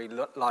economy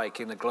like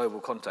in a global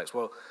context?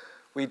 Well,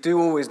 we do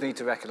always need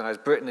to recognise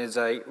Britain is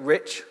a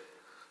rich,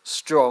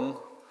 strong,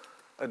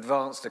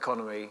 advanced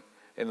economy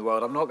in the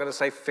world. I'm not going to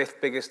say 5th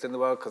biggest in the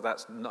world, because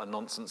that's not a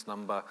nonsense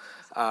number.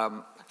 I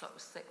thought it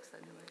was 6th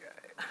anyway.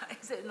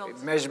 Is it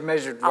nonsense?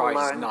 Measured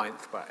right is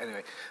 9th, but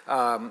anyway.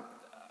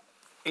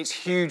 it's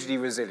hugely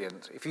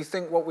resilient. If you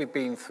think what we've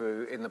been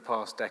through in the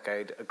past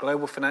decade, a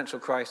global financial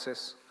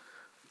crisis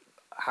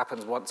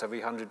happens once every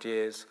 100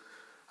 years,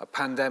 a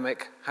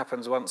pandemic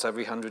happens once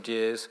every 100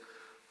 years,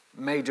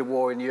 major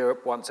war in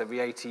Europe once every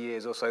 80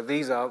 years or so.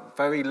 These are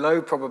very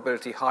low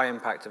probability, high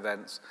impact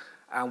events,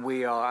 and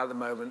we are at the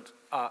moment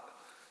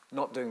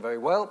not doing very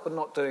well, but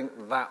not doing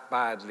that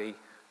badly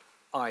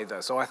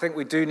either. So I think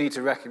we do need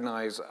to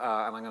recognize, and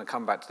I'm going to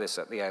come back to this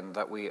at the end,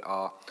 that we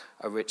are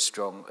a rich,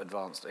 strong,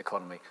 advanced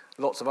economy.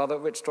 Lots of other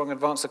rich, strong,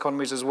 advanced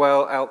economies as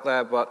well out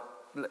there, but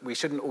we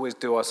shouldn't always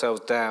do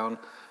ourselves down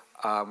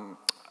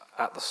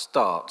at the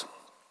start.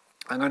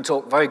 I'm going to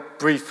talk very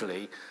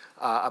briefly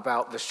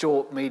about the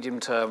short,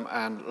 medium-term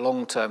and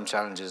long-term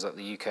challenges that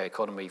the UK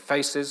economy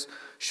faces.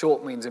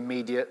 Short means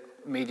immediate.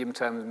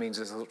 Medium-term means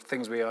there's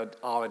things we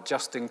are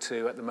adjusting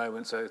to at the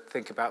moment, so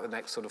think about the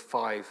next sort of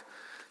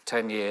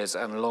 5-10 years,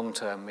 and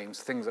long-term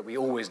means things that we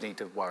always need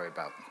to worry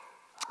about.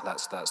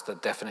 That's the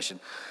definition.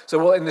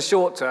 So in the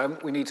short term,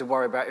 we need to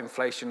worry about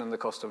inflation and the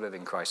cost of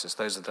living crisis.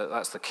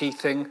 That's the key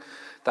thing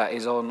that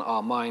is on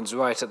our minds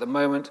right at the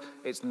moment.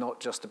 It's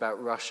not just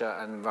about Russia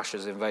and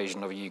Russia's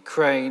invasion of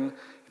Ukraine.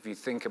 If you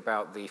think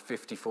about the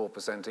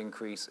 54%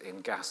 increase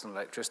in gas and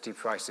electricity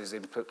prices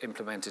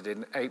implemented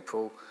in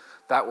April,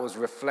 that was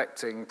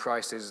reflecting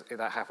prices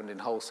that happened in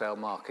wholesale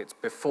markets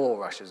before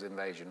Russia's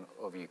invasion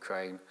of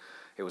Ukraine.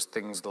 It was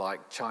things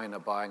like China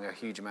buying a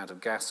huge amount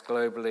of gas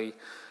globally,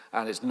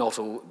 and it's not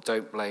all,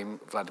 don't blame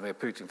Vladimir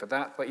Putin for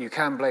that, but you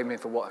can blame him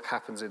for what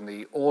happens in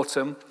the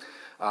autumn,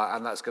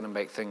 and that's going to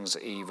make things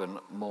even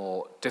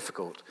more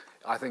difficult.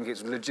 I think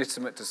it's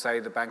legitimate to say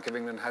the Bank of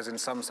England has in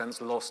some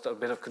sense lost a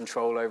bit of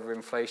control over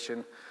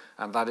inflation,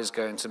 and that is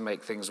going to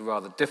make things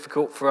rather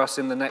difficult for us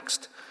in the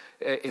next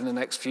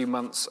few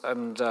months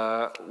and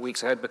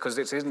weeks ahead, because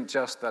it isn't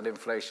just that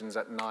inflation's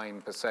at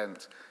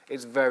 9%,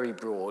 it's very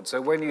broad.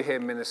 So when you hear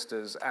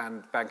ministers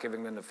and Bank of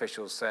England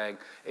officials saying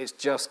it's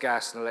just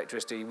gas and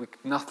electricity,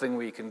 nothing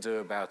we can do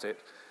about it,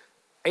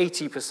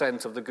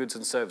 80% of the goods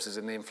and services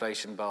in the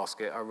inflation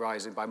basket are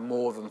rising by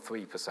more than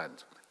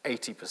 3%,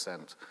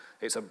 80%.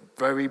 It's a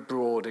very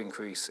broad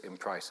increase in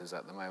prices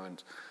at the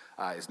moment.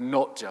 It's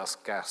not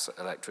just gas,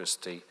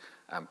 electricity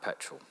and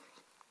petrol.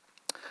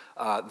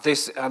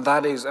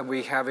 And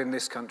we have in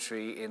this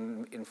country,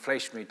 in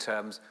inflationary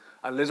terms,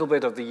 a little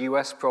bit of the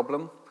US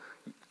problem.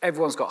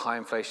 Everyone's got high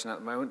inflation at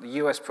the moment. The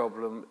US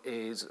problem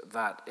is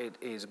that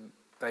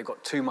they've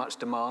got too much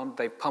demand.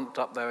 They've pumped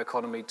up their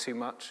economy too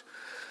much,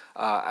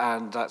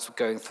 and that's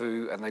going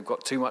through, and they've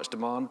got too much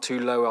demand, too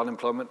low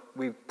unemployment.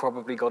 We've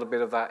probably got a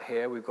bit of that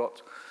here. We've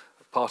got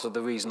part of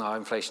the reason our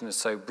inflation is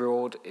so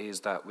broad is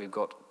that we've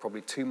got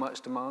probably too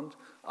much demand.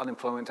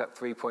 Unemployment at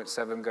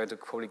 3.7, going to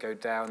probably go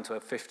down to a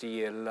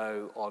 50-year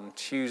low on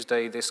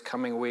Tuesday this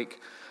coming week,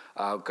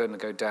 going to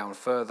go down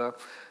further.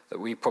 That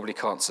we probably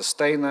can't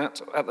sustain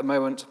that at the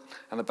moment,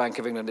 and the Bank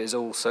of England is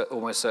also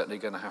almost certainly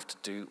going to have to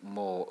do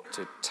more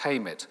to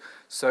tame it.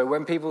 So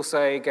when people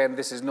say, again,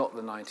 this is not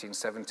the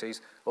 1970s,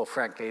 well,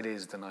 frankly, it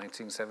is the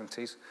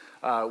 1970s.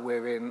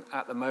 We're in,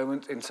 at the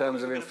moment, in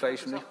terms of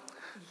inflation.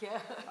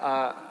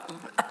 Yeah.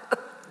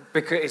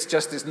 Because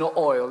it's not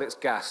oil, it's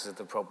gas is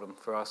the problem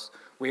for us.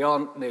 We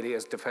aren't nearly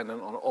as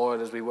dependent on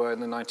oil as we were in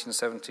the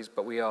 1970s,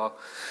 but we are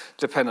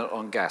dependent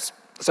on gas.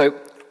 So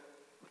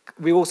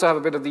we also have a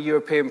bit of the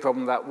European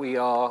problem that we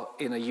are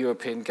in a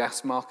European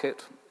gas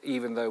market.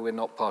 Even though we're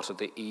not part of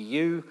the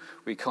EU,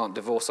 we can't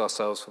divorce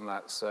ourselves from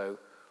that, so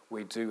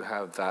we do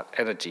have that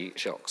energy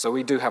shock. So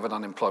we do have an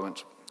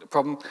unemployment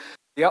problem.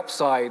 The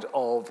upside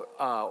of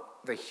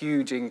the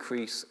huge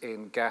increase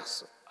in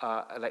gas,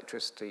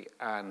 electricity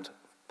and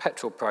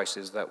petrol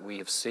prices that we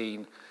have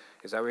seen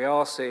is that we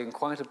are seeing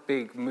quite a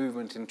big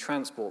movement in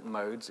transport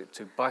modes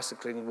to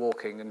bicycling,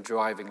 walking and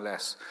driving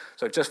less.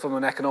 So just from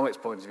an economics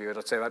point of view,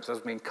 I'd say that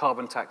does mean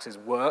carbon taxes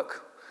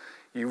work.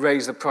 You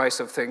raise the price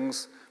of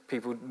things,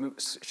 people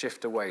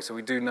shift away. So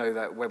we do know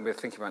that when we're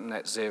thinking about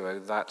net zero,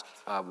 that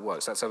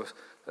works. That's a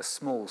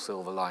small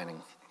silver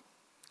lining.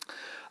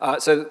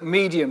 So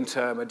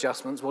medium-term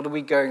adjustments, what are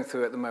we going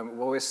through at the moment?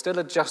 Well, we're still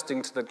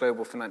adjusting to the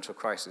global financial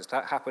crisis.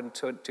 That happened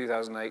in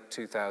 2008,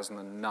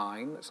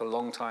 2009. It's a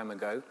long time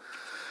ago.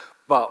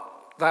 But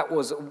that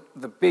was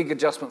the big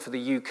adjustment for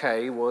the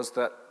UK was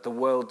that the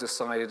world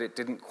decided it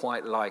didn't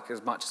quite like,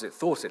 as much as it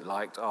thought it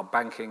liked, our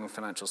banking and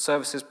financial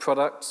services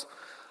products.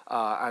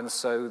 And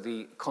so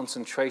the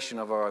concentration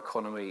of our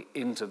economy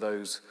into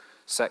those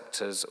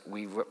sectors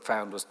we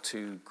found was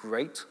too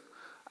great.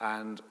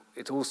 And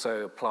it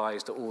also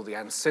applies to all the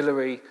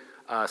ancillary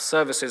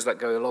services that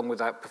go along with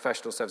that,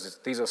 professional services.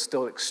 These are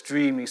still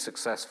extremely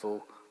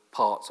successful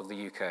parts of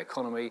the UK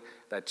economy.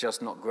 They're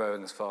just not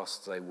growing as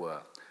fast as they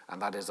were.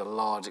 And that is a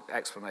large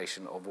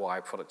explanation of why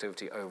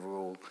productivity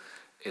overall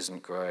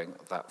isn't growing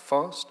that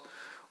fast.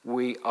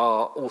 We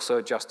are also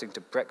adjusting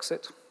to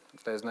Brexit.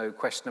 There's no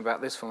question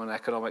about this from an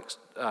economic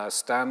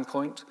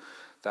standpoint,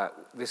 that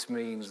this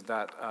means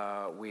that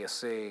we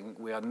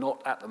are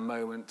not at the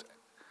moment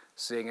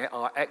seeing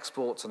our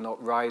exports are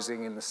not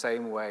rising in the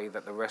same way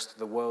that the rest of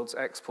the world's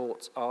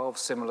exports are of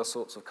similar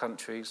sorts of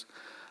countries.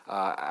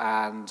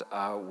 and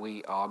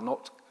we are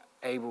not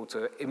able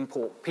to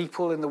import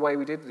people in the way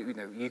we did. You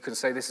know, you can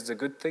say this is a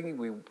good thing,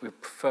 we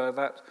prefer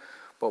that,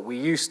 but we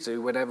used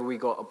to, whenever we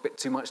got a bit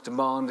too much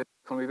demand in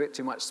the economy, a bit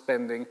too much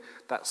spending,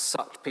 that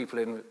sucked people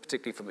in,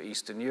 particularly from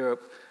Eastern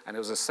Europe, and it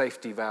was a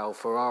safety valve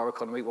for our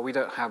economy. Well, we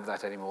don't have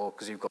that anymore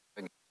because you've got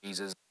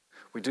visas.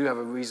 We do have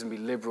a reasonably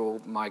liberal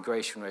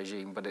migration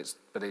regime, but it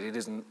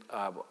isn't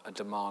a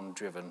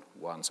demand-driven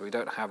one. So we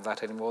don't have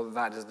that anymore.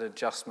 That is the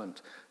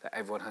adjustment that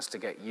everyone has to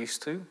get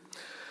used to.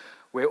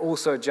 We're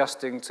also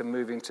adjusting to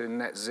moving to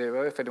net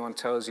zero. If anyone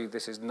tells you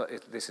this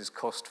is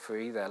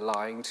cost-free, they're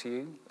lying to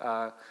you.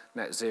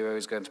 Net zero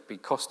is going to be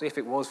costly. If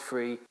it was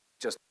free,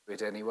 just do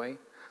it anyway.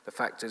 The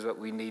fact is that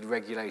we need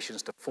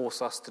regulations to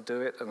force us to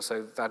do it, and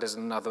so that is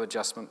another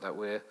adjustment that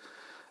we're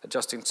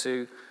adjusting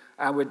to.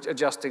 And we're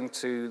adjusting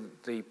to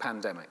the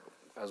pandemic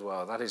as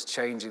well. That is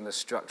changing the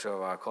structure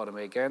of our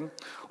economy again.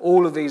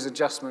 All of these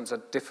adjustments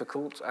are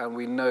difficult, and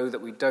we know that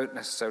we don't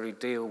necessarily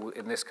deal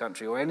in this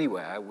country or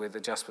anywhere with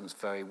adjustments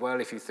very well.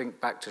 If you think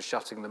back to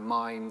shutting the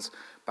mines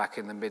back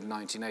in the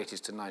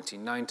mid-1980s to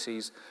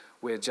 1990s,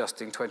 we're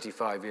adjusting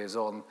 25 years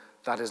on.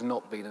 That has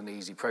not been an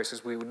easy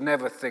process. We would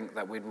never think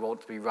that we'd want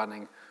to be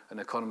running an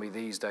economy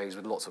these days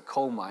with lots of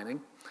coal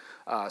mining.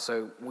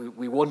 So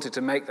we wanted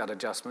to make that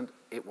adjustment.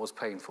 It was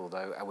painful,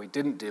 though, and we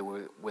didn't deal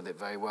with it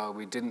very well.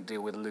 We didn't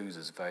deal with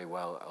losers very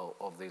well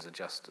of these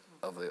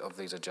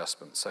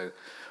adjustments. So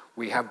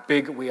we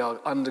are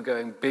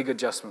undergoing big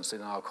adjustments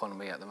in our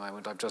economy at the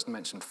moment. I've just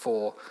mentioned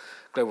 4: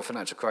 global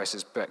financial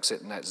crisis,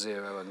 Brexit, net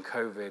zero, and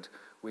COVID.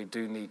 We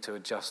do need to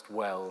adjust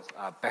well,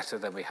 better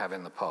than we have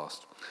in the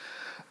past.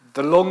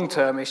 The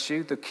long-term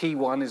issue, the key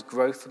one, is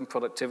growth and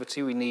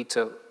productivity. We need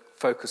to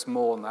focus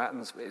more on that,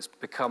 and it's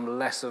become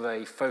less of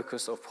a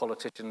focus of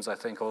politicians, I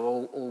think,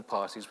 or all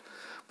parties.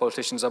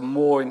 Politicians are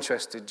more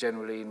interested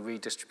generally in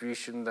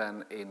redistribution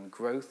than in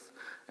growth,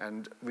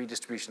 and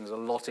redistribution is a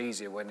lot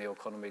easier when the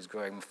economy is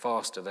growing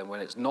faster than when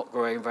it's not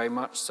growing very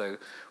much. So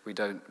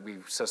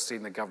we've just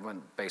seen the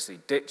government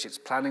basically ditch its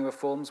planning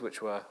reforms,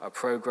 which were a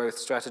pro-growth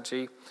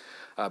strategy,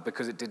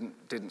 because it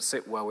didn't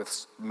sit well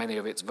with many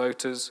of its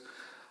voters.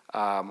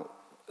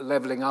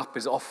 Levelling up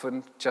is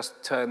often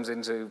just turns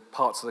into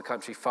parts of the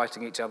country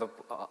fighting each other,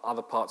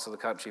 other parts of the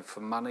country for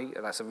money,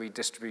 and that's a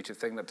redistributive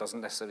thing that doesn't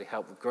necessarily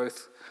help the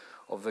growth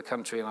of the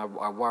country, and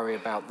I worry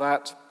about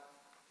that.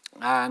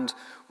 And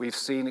we've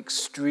seen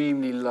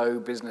extremely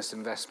low business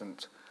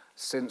investment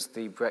since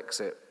the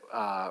Brexit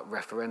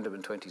referendum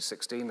in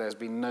 2016. There's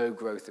been no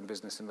growth in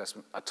business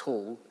investment at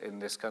all in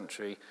this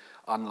country,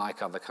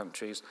 unlike other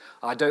countries.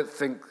 I don't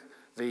think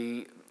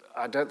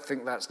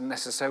that's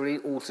necessarily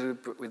all to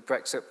do with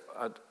Brexit,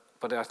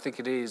 but I think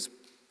it is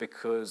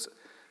because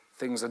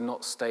things are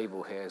not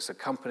stable here. So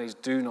companies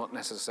do not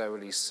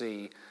necessarily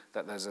see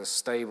that there's a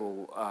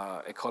stable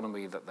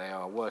economy that they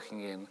are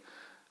working in,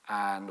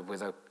 and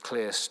with a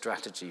clear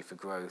strategy for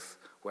growth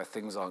where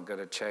things aren't going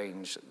to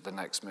change the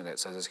next minute.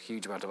 So there's a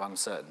huge amount of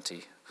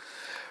uncertainty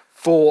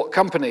for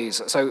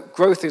companies. So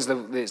growth is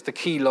the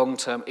key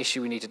long-term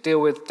issue we need to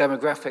deal with.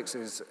 Demographics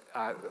is,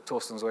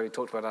 Torsten's already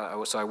talked about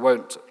that, so I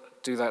won't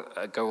do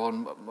that, go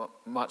on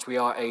much. We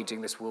are aging,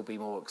 this will be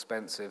more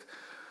expensive.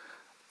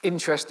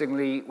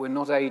 Interestingly, we're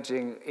not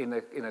aging in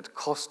a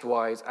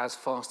cost-wise as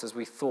fast as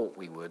we thought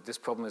we would. This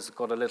problem has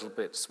got a little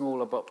bit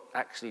smaller, but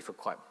actually for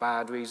quite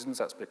bad reasons.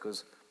 That's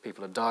because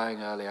people are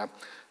dying earlier,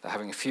 they're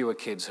having fewer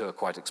kids who are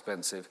quite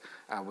expensive,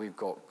 and we've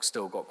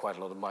still got quite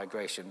a lot of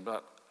migration,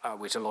 but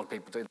which a lot of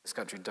people in this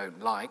country don't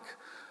like.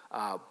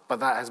 But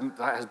that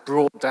has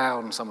brought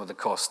down some of the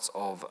costs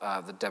of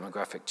the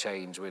demographic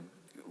change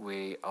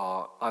we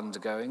are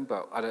undergoing,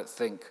 but I don't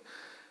think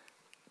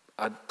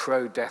a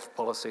pro-death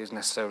policy is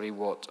necessarily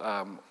what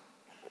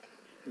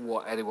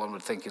anyone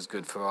would think is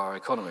good for our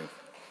economy.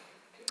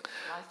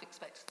 Life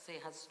expectancy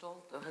has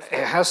stalled, though, hasn't it?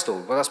 It has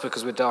stalled. Well, that's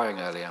because we're dying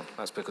earlier.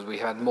 That's because we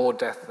had more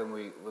death than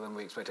we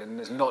expected, and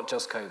it's not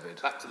just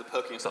COVID. Back to the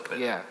perking us up bit.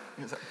 Yeah.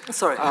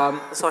 Sorry.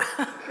 Sorry.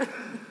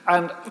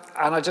 and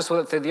I just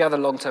want to think the other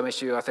long-term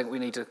issue I think we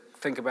need to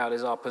think about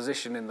is our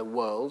position in the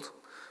world.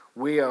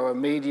 We are a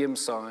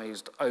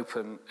medium-sized,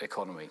 open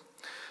economy,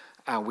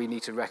 and we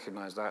need to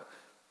recognize that.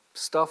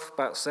 Stuff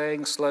about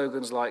saying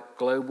slogans like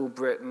 "Global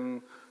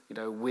Britain," you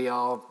know, we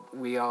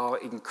are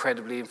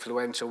incredibly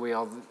influential. We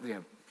are, you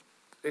know,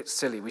 it's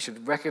silly. We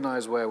should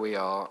recognize where we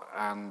are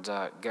and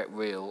get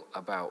real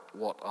about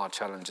what our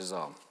challenges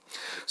are.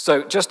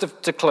 So, just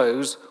to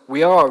close,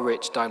 we are a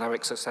rich,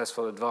 dynamic,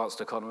 successful,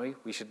 advanced economy.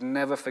 We should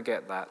never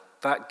forget that.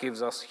 That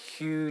gives us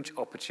huge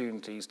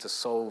opportunities to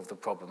solve the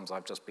problems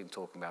I've just been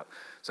talking about.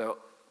 So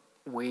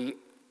we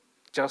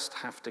just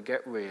have to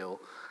get real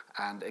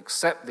and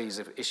accept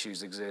these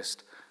issues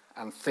exist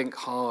and think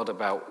hard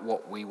about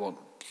what we want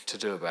to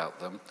do about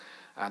them.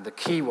 And the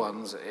key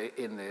ones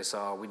in this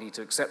are we need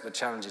to accept the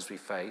challenges we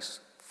face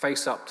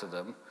up to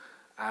them,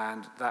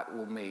 and that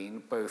will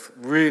mean both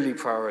really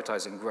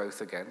prioritizing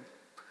growth again,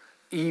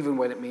 even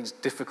when it means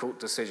difficult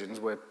decisions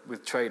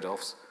with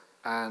trade-offs.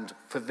 And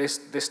for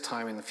this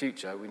time in the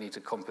future, we need to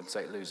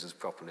compensate losers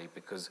properly,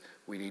 because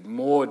we need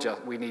more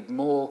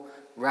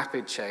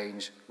rapid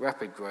change,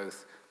 rapid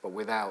growth, but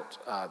without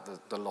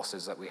the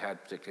losses that we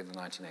had, particularly in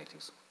the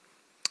 1980s.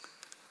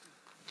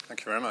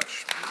 Thank you very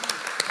much.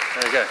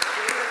 There you go.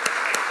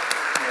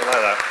 I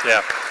like that,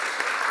 yeah.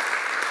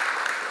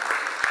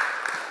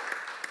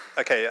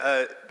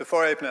 Okay,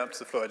 before I open it up to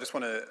the floor, I just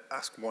want to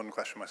ask one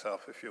question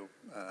myself, if you'll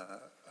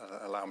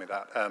allow me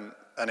that.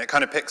 And it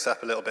kind of picks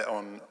up a little bit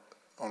on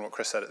what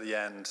Chris said at the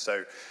end,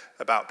 so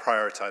about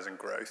prioritizing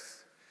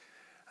growth.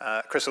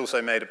 Chris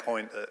also made a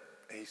point that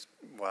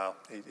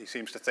he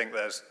seems to think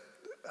there's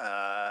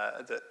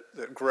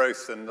that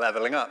growth and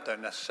levelling up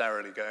don't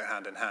necessarily go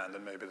hand in hand,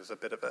 and maybe there's a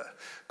bit of a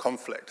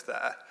conflict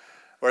there.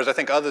 Whereas I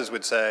think others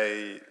would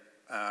say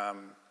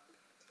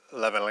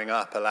levelling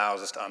up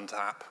allows us to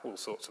untap all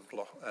sorts of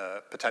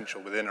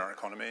potential within our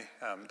economy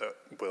that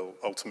will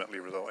ultimately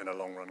result in a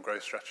long-run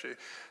growth strategy.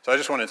 So I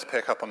just wanted to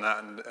pick up on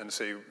that and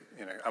see,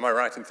 am I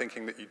right in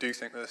thinking that you do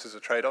think that this is a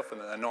trade-off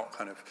and that they're not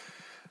kind of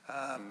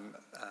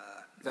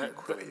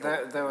equally?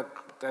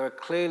 There are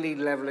clearly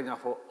levelling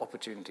up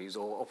opportunities,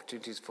 or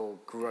opportunities for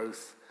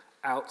growth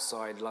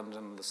outside London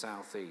and the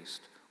South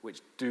East,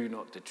 which do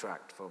not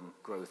detract from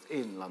growth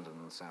in London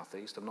and the South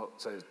East.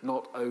 So it's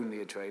not only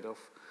a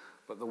trade-off,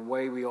 but the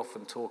way we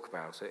often talk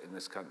about it in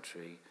this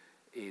country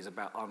is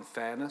about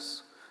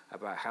unfairness,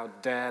 about how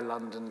dare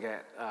London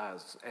get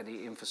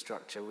any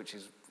infrastructure which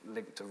is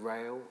linked to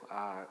rail,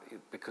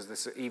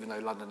 because even though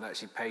London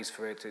actually pays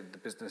for it, the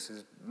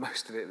businesses,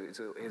 most of it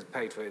is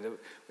paid for it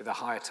with the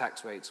higher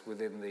tax rates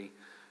within the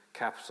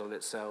capital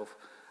itself.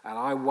 And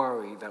I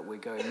worry that we're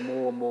going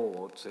more and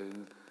more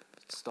to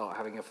start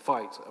having a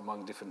fight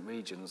among different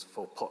regions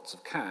for pots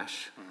of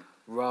cash,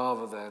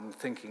 rather than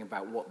thinking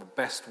about what the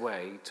best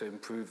way to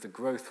improve the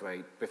growth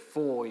rate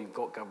before you've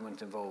got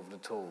government involved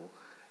at all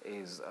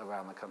is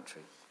around the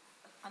country.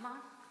 And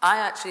I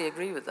actually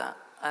agree with that.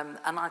 And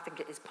I think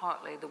it is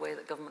partly the way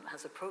that government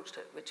has approached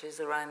it, which is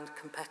around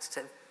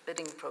competitive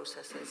bidding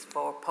processes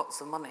for pots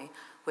of money,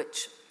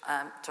 which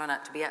turn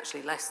out to be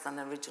actually less than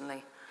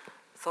originally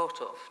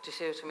thought of. Do you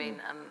see what I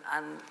mean?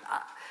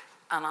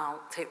 And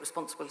I'll take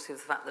responsibility for the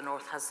fact the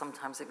North has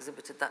sometimes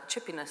exhibited that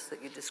chippiness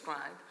that you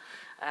describe,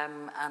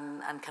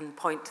 and can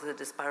point to the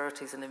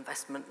disparities in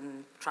investment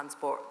and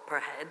transport per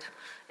head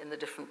in the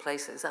different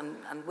places.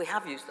 And we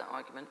have used that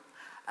argument.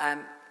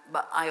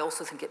 But I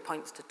also think it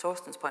points to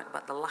Torsten's point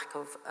about the lack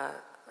of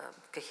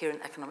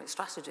coherent economic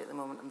strategy at the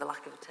moment, and the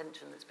lack of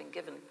attention that's been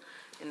given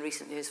in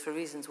recent years, for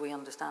reasons we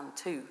understand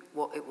too,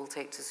 what it will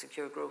take to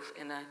secure growth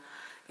in a,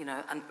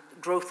 and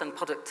growth and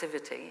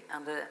productivity,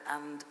 and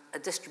a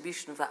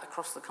distribution of that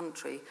across the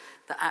country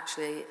that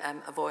actually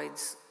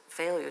avoids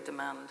failure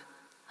demand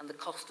and the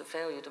cost of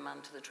failure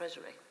demand to the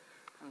Treasury.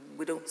 And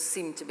we don't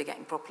seem to be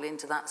getting properly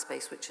into that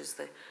space, which is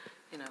the,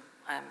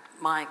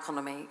 my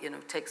economy,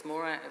 takes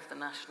more out of the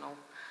national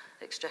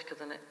exchequer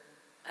than it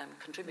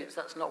contributes.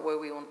 That's not where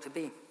we want to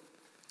be.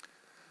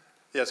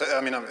 Yes,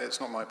 I mean, it's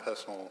not my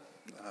personal,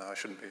 I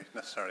shouldn't be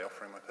necessarily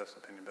offering my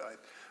personal opinion, but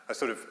I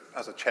sort of,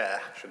 as a chair,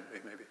 shouldn't be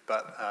maybe,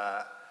 but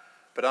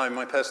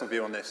my personal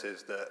view on this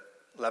is that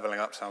levelling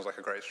up sounds like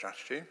a great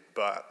strategy,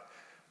 but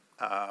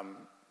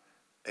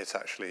it's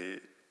actually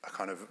a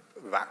kind of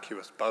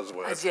vacuous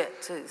buzzword as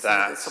yet to see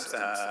the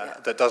substance,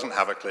 that doesn't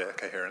have a clear,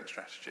 coherent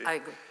strategy. I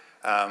agree.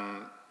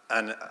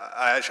 And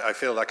I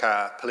feel like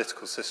our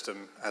political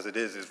system, as it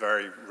is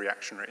very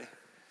reactionary,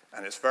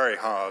 and it's very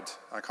hard.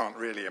 I can't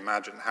really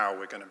imagine how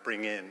we're going to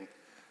bring in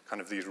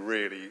kind of these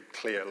really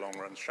clear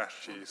long-run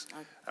strategies,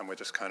 and we're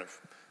just kind of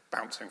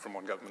bouncing from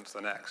one government to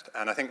the next.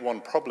 And I think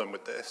one problem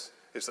with this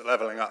is that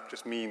levelling up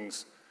just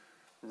means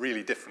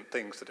really different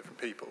things to different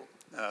people.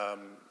 I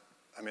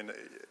mean,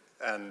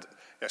 and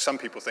some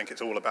people think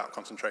it's all about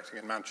concentrating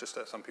in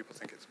Manchester. Some people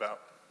think it's about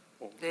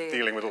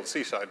dealing with all the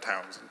seaside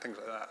towns and things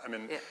like that. I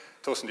mean,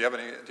 Torsten, do you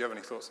have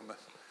any thoughts on this?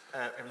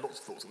 I have lots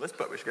of thoughts on this,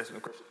 but we should go to the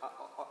question.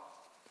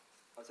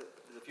 There's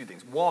a few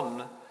things.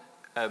 One,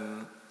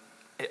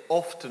 it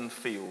often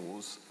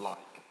feels like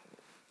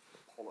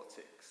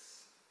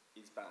politics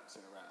is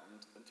bouncing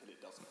around until it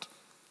doesn't.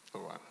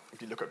 All right.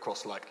 If you look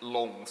across like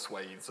long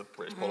swathes of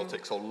British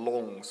politics or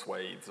long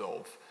swathes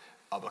of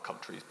other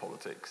countries'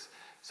 politics.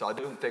 So I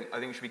think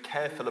we should be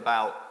careful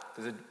about,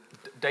 there's a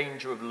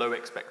danger of low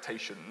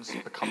expectations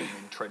becoming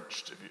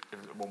entrenched,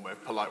 if one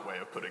polite way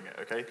of putting it,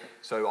 okay?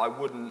 So I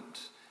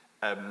wouldn't,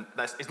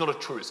 it's not a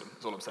truism,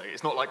 is all I'm saying.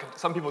 It's not like,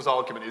 some people's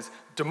argument is,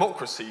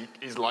 democracy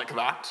is like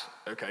that,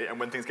 okay? And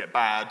when things get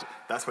bad,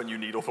 that's when you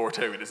need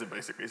authoritarianism,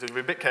 basically. So be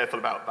a bit careful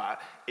about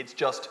that. It's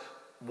just,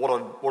 what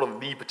are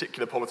the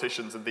particular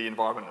politicians and the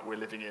environment that we're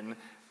living in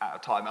at a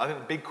time? I think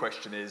the big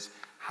question is,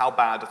 how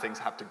bad do things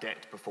have to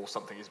get before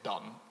something is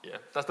done? Yeah,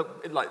 that's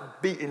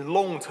in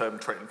long-term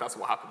trends, that's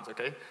what happens,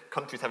 okay?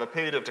 Countries have a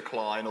period of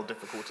decline or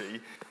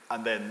difficulty,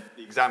 and then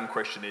the exam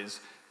question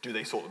is, do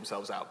they sort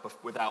themselves out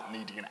without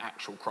needing an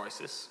actual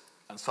crisis?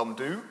 And some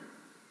do,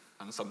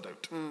 and some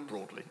don't,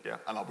 broadly, yeah.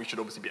 And we should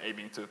obviously be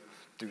aiming to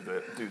do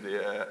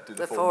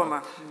the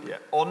former. Yeah.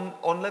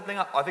 On levelling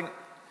up, I think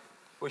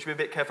we should be a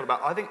bit careful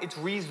about. I think it's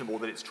reasonable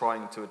that it's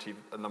trying to achieve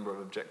a number of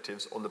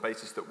objectives on the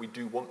basis that we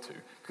do want to.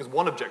 Because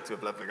one objective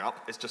of levelling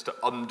up is just to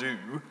undo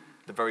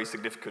the very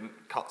significant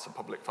cuts of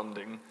public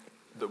funding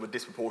that were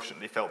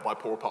disproportionately felt by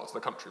poorer parts of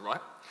the country, right?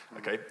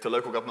 Okay, to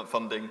local government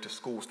funding, to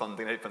schools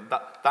funding,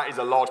 that is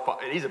a large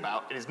part. It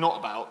is not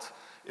about,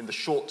 in the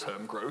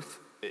short-term growth,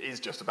 it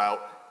is just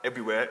about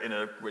everywhere in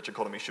a rich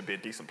economy should be a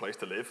decent place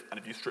to live, and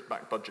if you strip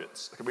back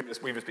budgets, okay,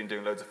 we've just been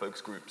doing loads of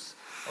focus groups,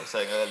 I was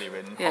saying earlier,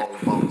 in Hull,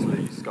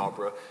 Barnsley,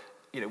 Scarborough.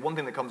 You know, one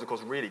thing that comes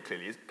across really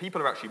clearly is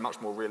people are actually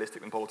much more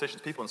realistic than politicians.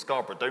 People in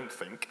Scarborough don't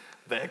think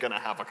they're going to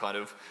have a kind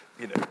of,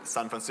 you know,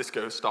 San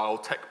Francisco-style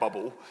tech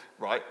bubble,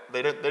 right?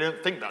 They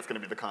don't think that's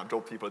going to be the kind of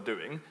job people are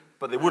doing,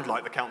 but they would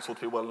like the council to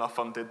be well enough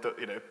funded that,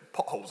 you know,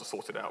 potholes are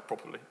sorted out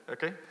properly,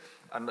 okay?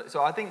 And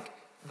so I think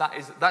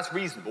that's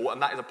reasonable,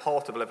 and that is a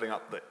part of levelling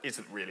up that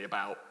isn't really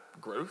about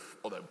growth,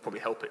 although it'll probably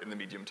help it in the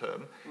medium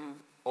term.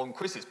 On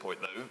Chris's point,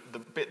 though,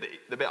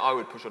 the bit I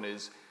would push on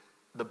is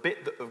the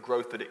bit of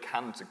growth that it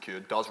can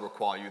secure does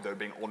require you, though,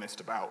 being honest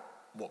about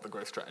what the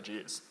growth strategy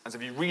is. And so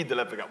if you read the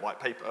Levelling Up white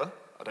paper,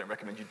 I don't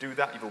recommend you do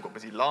that. You've all got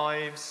busy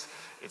lives.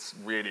 It's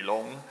really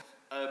long.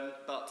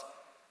 But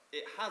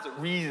it has a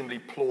reasonably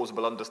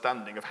plausible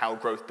understanding of how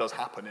growth does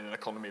happen in an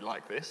economy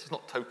like this. It's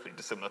not totally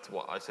dissimilar to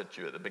what I said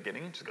to you at the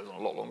beginning, it just goes on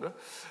a lot longer.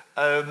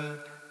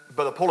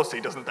 But the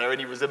policy doesn't bear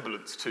any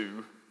resemblance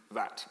to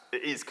that.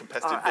 It is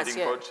competitive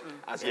bidding approach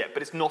as yet,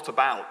 but it's not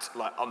about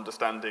like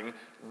understanding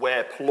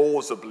where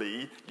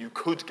plausibly you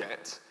could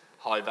get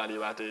high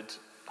value added,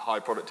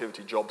 high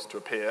productivity jobs to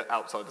appear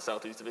outside the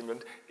southeast of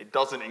England. It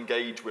doesn't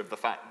engage with the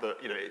fact that,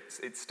 you know,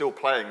 it's still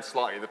playing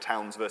slightly the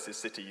towns versus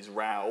cities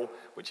row,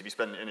 which if you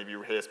spend, any of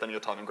you here spending your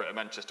time in Greater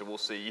Manchester will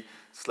see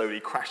slowly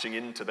crashing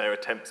into their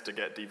attempts to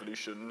get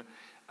devolution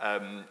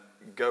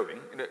going.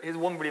 You know, here's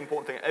one really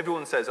important thing.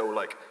 Everyone says, oh,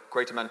 like,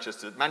 Greater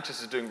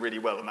Manchester's doing really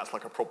well, and that's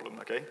like a problem,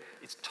 okay?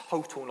 It's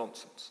total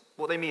nonsense.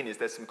 What they mean is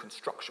there's some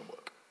construction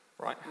work,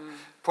 right?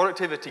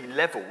 Productivity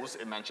levels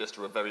in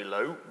Manchester are very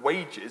low.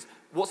 Wages,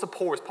 what's the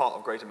poorest part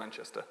of Greater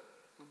Manchester?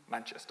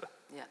 Manchester.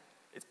 Yeah.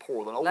 It's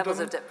poorer than Oldham. Levels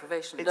of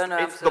deprivation.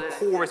 It's the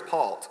poorest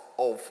part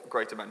of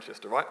Greater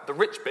Manchester, right? The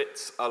rich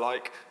bits are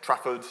like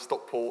Trafford,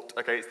 Stockport,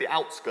 okay? It's the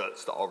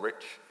outskirts that are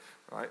rich,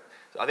 right?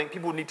 So I think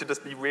people need to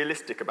just be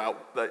realistic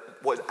about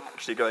what is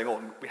actually going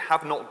on. We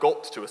have not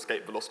got to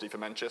escape velocity for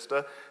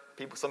Manchester.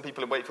 Some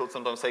people in Wakefield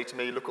sometimes say to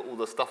me, look at all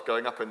the stuff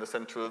going up in the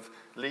centre of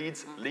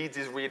Leeds. Leeds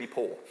is really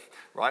poor,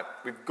 right?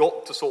 We've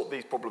got to sort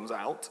these problems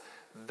out.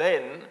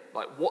 Then,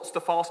 like, what's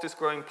the fastest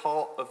growing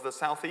part of the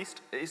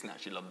southeast? It isn't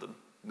actually London.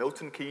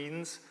 Milton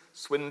Keynes,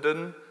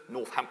 Swindon,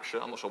 North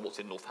Hampshire. I'm not sure what's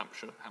in North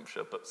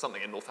Hampshire, but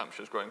something in North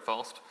Hampshire is growing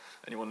fast.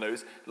 Anyone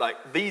knows?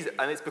 Like these,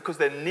 and it's because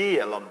they're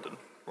near London,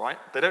 right?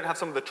 They don't have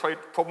some of the trade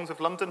problems of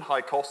London,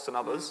 high costs and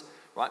others,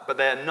 right? But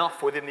they're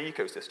enough within the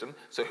ecosystem.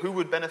 So who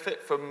would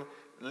benefit from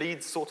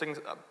Leeds sorting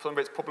some of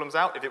its problems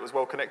out if it was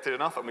well connected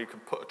enough and we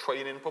could put a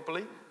train in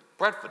properly?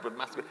 Bradford would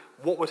massively.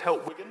 What would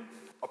help Wigan?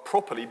 A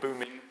properly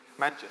booming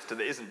Manchester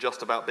that isn't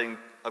just about being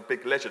a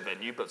big leisure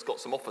venue, but it's got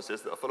some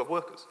offices that are full of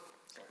workers.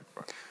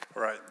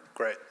 Right,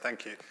 great,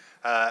 thank you.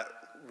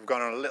 We've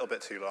gone on a little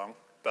bit too long,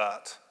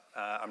 but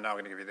I'm now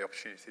going to give you the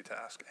opportunity to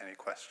ask any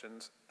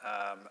questions.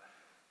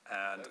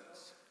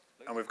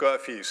 And we've got a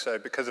few, so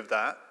because of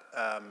that,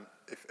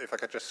 if I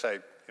could just say,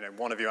 you know,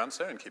 one of you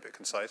answer and keep it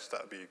concise,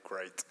 that would be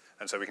great.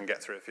 And so we can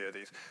get through a few of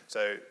these.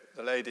 So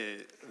the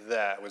lady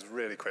there was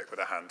really quick with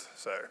her hand,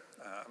 so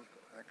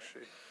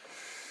actually.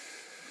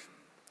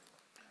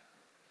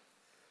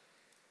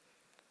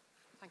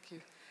 Thank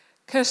you.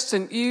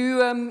 Kersten,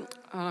 you, I'm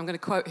going to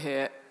quote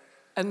here,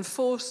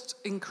 enforced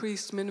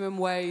increased minimum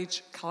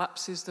wage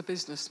collapses the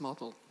business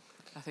model.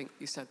 I think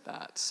you said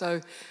that. So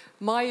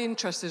my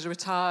interest as a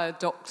retired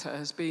doctor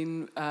has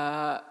been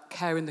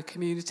care in the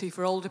community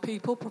for older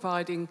people,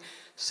 providing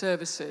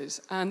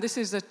services. And this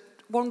is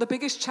one of the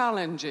biggest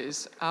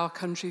challenges our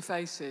country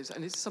faces,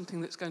 and it's something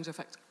that's going to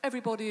affect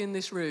everybody in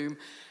this room,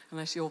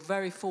 unless you're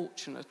very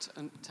fortunate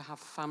to have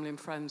family and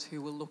friends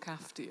who will look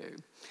after you.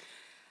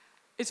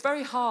 It's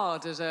very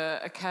hard as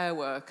a care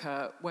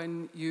worker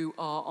when you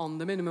are on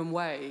the minimum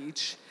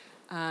wage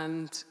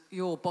and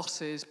your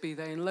bosses, be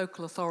they in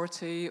local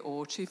authority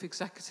or chief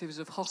executives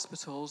of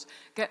hospitals,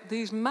 get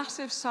these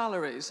massive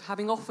salaries,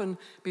 having often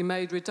been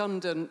made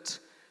redundant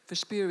for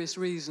spurious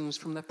reasons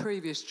from their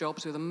previous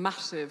jobs with a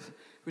massive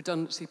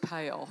redundancy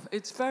payoff.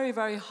 It's very,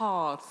 very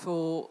hard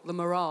for the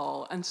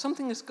morale, and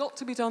something has got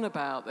to be done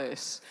about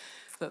this,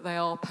 that they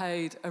are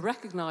paid a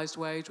recognised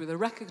wage with a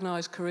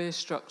recognised career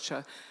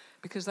structure,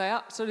 because they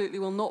absolutely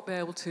will not be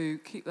able to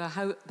keep their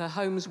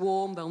homes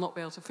warm, they'll not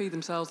be able to feed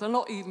themselves, they'll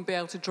not even be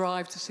able to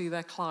drive to see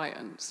their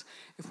clients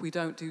if we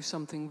don't do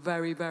something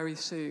very, very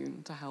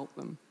soon to help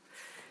them.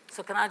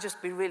 So can I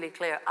just be really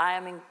clear? I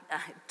am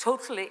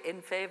totally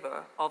in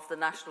favour of the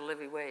national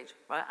living wage,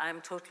 right? I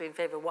am totally in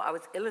favour. What I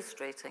was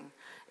illustrating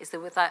is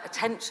that with that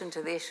attention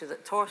to the issue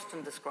that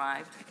Torsten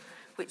described,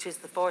 which is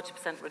the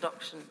 40%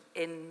 reduction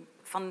in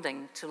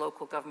funding to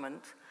local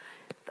government,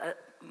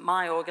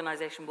 my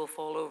organisation will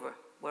fall over.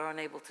 we're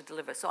unable to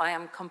deliver. So I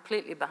am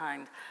completely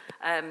behind.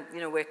 You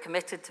know, we're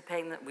committed to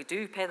paying that. We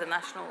do pay the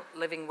national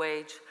living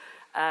wage,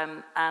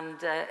 and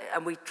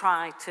we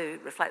try to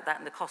reflect that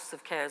in the costs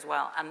of care as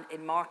well, and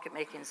in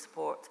market-making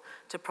support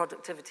to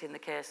productivity in the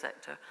care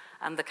sector,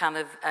 and the kind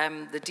of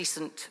the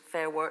decent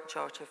fair work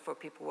charter for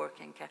people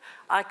working in care.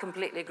 I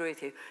completely agree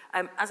with you.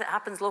 As it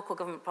happens, local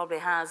government probably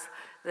has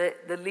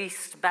the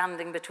least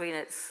banding between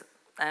its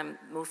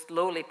most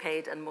lowly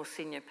paid and most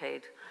senior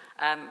paid.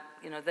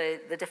 You know,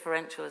 the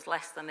differential is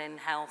less than in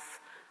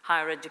health,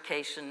 higher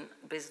education,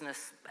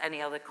 business,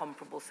 any other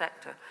comparable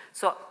sector.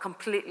 So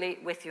completely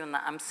with you on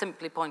that. I'm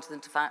simply pointing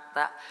to the fact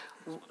that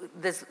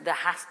there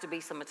has to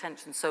be some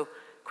attention. So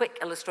quick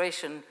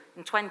illustration,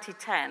 in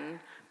 2010,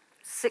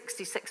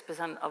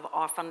 66% of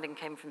our funding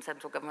came from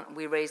central government, and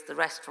we raised the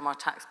rest from our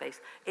tax base.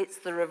 It's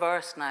the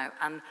reverse now,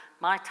 and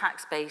my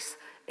tax base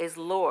is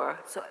lower.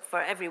 So for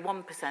every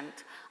 1%,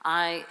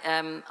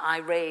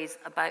 I raise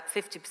about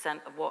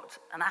 50% of what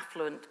an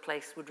affluent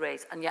place would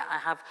raise, and yet I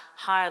have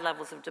higher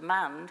levels of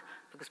demand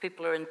because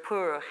people are in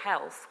poorer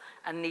health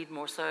and need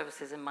more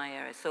services in my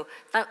area. So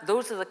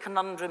those are the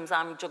conundrums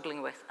I'm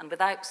juggling with, and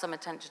without some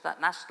attention to that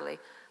nationally,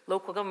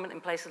 local government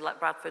in places like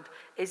Bradford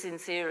is in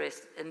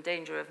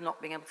danger of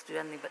not being able to do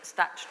anything but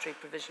statutory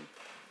provision.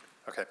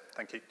 Okay,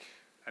 thank you.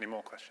 Any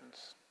more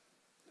questions?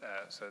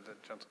 So the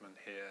gentleman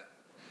here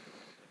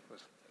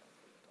was...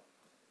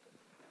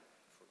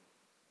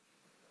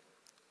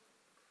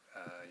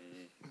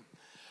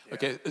 yeah.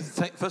 Okay,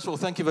 first of all,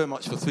 thank you very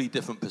much for 3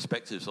 different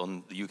perspectives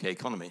on the UK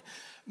economy.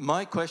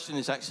 My question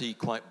is actually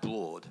quite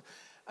broad,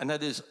 and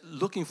that is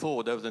looking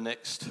forward over the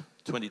next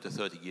 20 to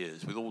 30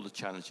 years with all the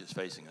challenges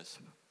facing us.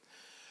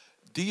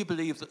 Do you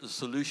believe that the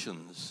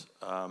solutions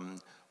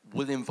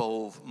will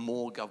involve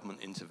more government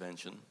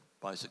intervention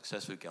by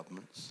successive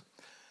governments?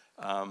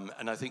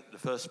 And I think the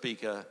first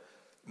speaker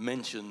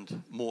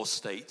mentioned more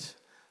state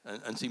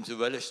and seemed to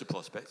relish the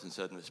prospect in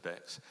certain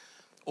respects.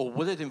 Or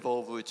will it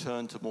involve a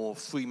return to more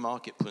free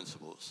market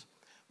principles,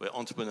 where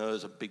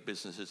entrepreneurs and big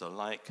businesses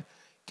alike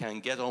can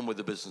get on with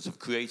the business of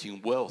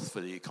creating wealth for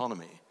the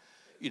economy,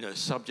 you know,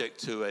 subject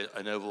to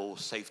an overall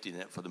safety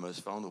net for the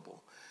most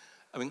vulnerable?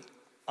 I mean,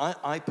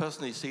 I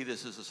personally see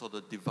this as a sort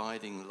of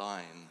dividing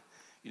line.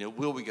 You know,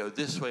 will we go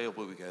this way or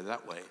will we go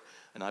that way?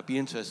 And I'd be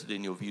interested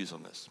in your views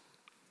on this.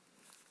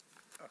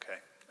 Okay.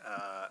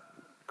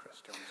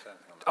 Chris, do you want to say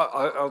anything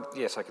on that?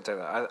 Yes, I can tell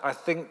that.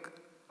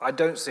 I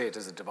don't see it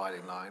as a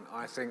dividing line.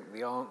 I think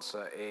the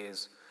answer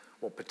is,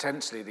 or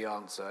potentially the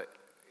answer,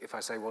 if I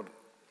say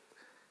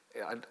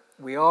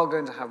we are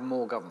going to have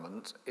more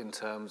government in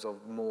terms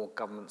of more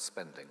government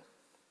spending,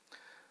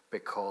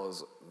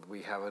 because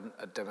we have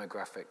a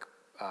demographic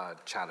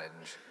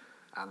challenge,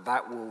 and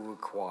that will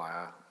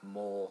require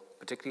more,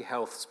 particularly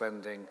health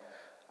spending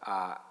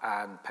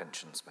and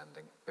pension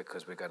spending,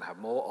 because we're going to have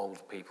more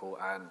old people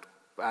and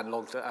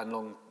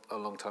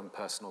long-term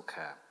personal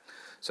care.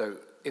 So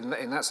in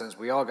that sense,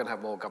 we are going to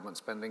have more government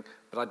spending,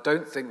 but I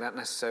don't think that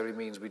necessarily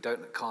means we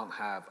can't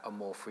have a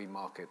more free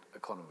market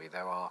economy.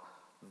 There are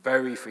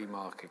very free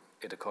market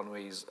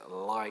economies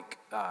like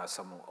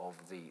some of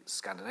the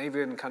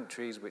Scandinavian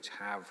countries, which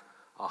have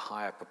a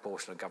higher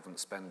proportion of government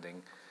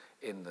spending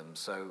in them.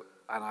 So,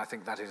 and I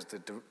think that is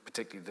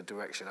particularly the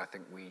direction I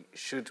think we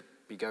should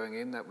be going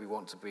in, that we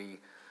want to be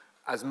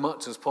as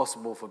much as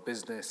possible for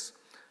business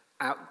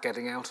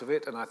getting out of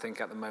it. And I think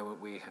at the moment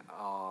we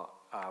are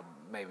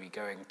maybe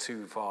going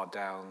too far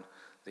down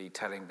the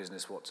telling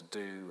business what to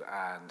do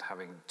and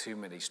having too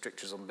many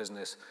strictures on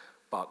business.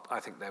 But I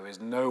think there is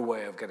no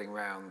way of getting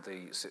around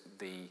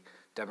the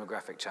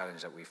demographic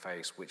challenge that we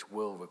face, which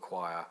will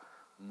require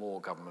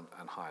more government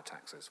and higher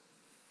taxes.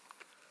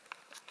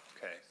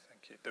 Okay,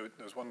 thank you.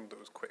 There was one that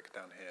was quick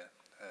down here.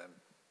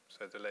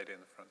 So the lady in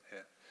the front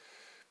here.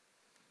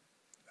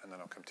 And then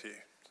I'll come to you.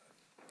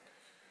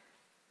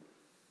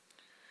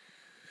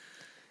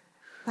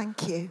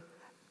 Thank you.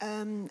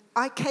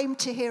 I came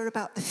to hear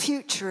about the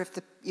future of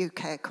the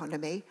UK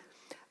economy,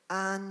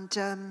 and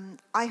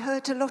I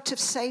heard a lot of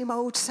same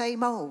old,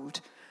 same old.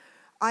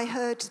 I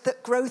heard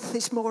that growth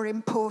is more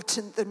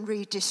important than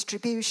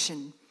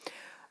redistribution.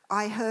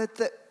 I heard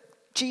that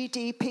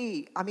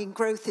GDP,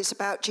 growth is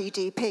about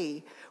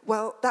GDP.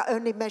 Well, that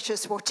only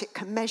measures what it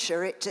can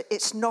measure.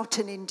 It's not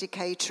an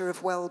indicator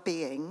of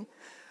well-being.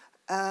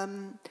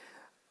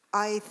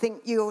 I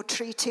think you're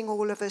treating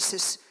all of us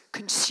as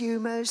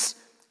consumers,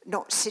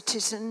 not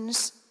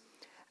citizens,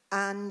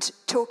 and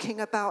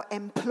talking about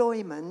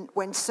employment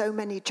when so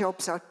many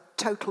jobs are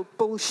total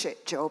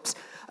bullshit jobs.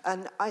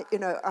 And I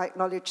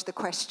acknowledge the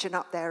question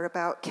up there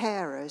about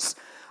carers.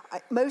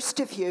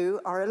 Most of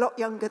you are a lot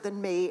younger than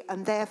me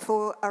and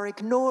therefore are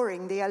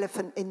ignoring the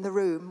elephant in the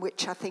room,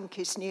 which I think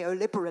is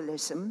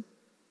neoliberalism.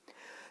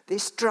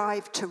 This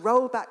drive to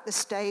roll back the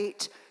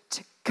state,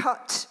 to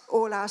cut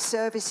all our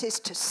services,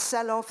 to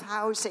sell off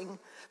housing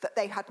that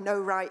they had no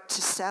right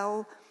to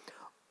sell.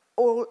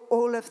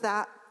 All of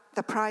that,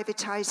 the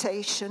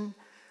privatization,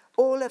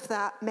 all of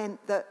that meant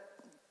that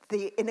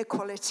the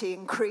inequality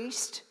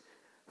increased.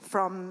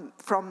 from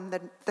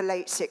the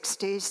late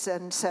 60s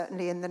and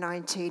certainly in the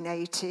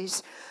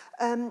 1980s.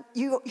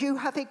 You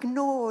have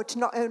ignored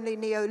not only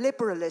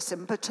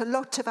neoliberalism, but a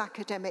lot of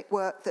academic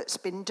work that's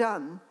been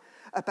done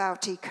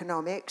about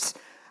economics,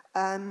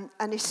 and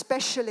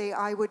especially,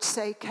 I would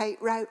say, Kate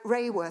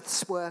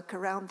Raworth's work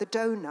around the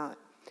donut.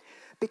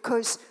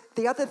 Because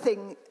the other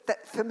thing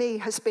that, for me,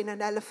 has been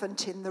an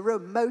elephant in the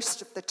room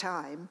most of the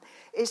time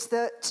is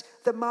that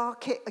the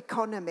market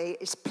economy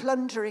is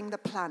plundering the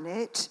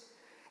planet,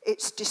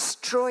 it's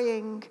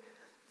destroying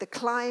the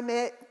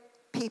climate,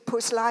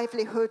 people's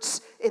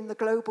livelihoods in the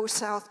global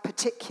south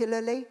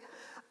particularly.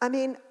 I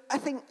mean, I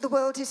think the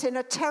world is in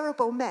a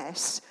terrible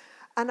mess,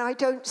 and I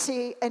don't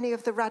see any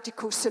of the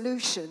radical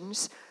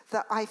solutions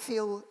that I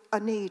feel are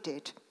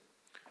needed.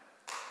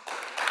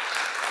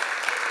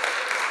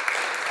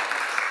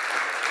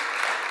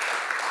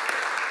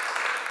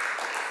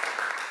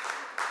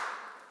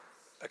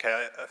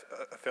 Okay,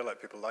 I feel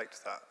like people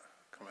liked that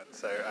comment,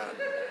 so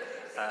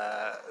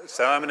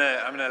so I'm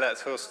gonna let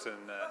Torsten.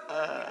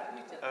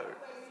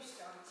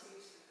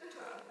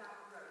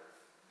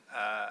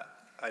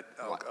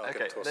 I'll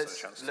give Torsten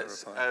a chance to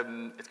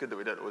reply. It's good that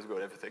we don't always go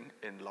on everything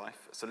in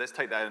life, so let's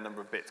take that in a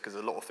number of bits because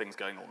there's a lot of things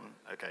going on.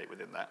 Okay,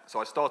 within that. So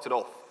I started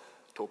off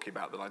talking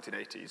about the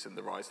 1980s and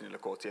the rise in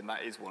inequality, and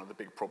that is one of the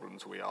big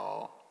problems we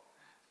are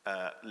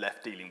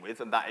left dealing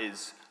with, and that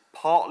is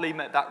partly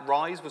that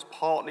rise was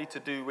partly to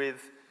do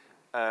with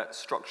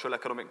structural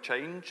economic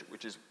change,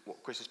 which is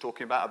what Chris is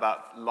talking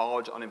about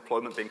large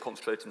unemployment being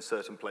concentrated in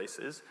certain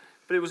places.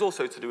 But it was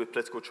also to do with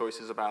political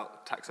choices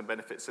about tax and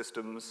benefit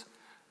systems,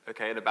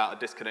 okay, and about a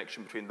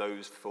disconnection between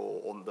those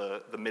on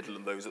the middle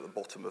and those at the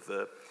bottom of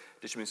the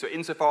distribution. So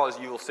insofar as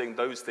you're seeing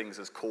those things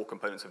as core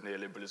components of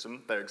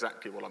neoliberalism, they're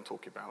exactly what I'm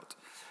talking about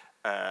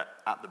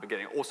at the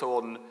beginning.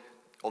 Also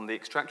on the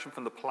extraction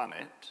from the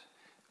planet,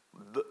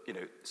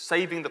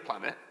 saving the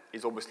planet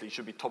obviously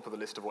should be top of the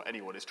list of what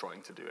anyone is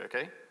trying to do,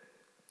 okay?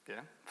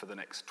 Yeah, for the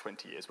next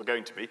 20 years. We're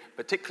going to be,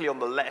 particularly on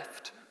the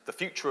left, the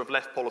future of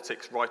left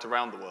politics right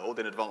around the world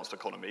in advanced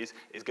economies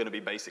is going to be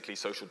basically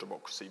social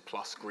democracy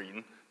plus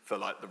green for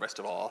like the rest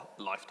of our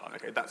lifetime,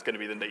 okay? That's going to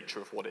be the nature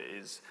of what it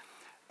is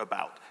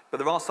about. But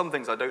there are some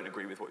things I don't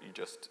agree with what you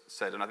just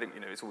said, and I think,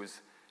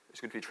 it's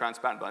good to be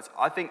transparent about it.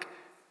 I think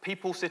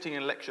people sitting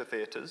in lecture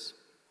theatres,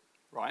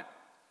 right,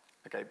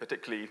 okay,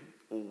 particularly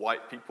all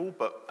white people,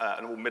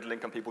 and all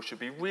middle-income people should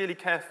be really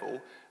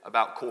careful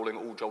about calling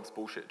all jobs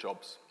bullshit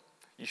jobs.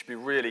 You should be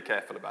really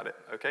careful about it,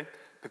 okay?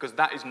 Because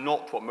that is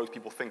not what most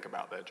people think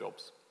about their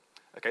jobs,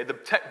 okay? The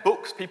tech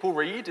books people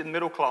read in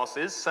middle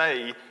classes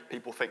say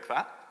people think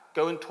that.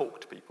 Go and talk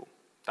to people.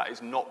 That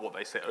is not what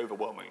they say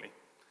overwhelmingly.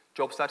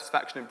 Job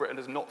satisfaction in Britain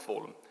has not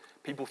fallen.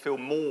 People feel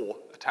more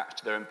attached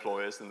to their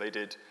employers than they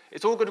did.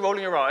 It's all good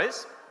rolling your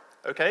eyes,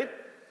 okay?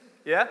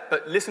 Yeah,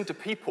 but listen to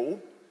people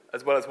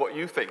as well as what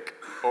you think,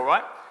 all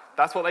right?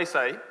 That's what they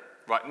say.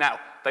 Right, now,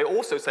 they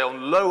also say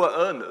on lower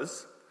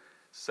earners,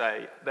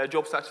 say their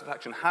job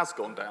satisfaction has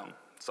gone down,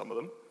 some of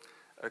them,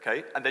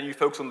 okay? And then you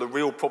focus on the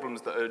real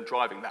problems that are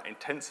driving that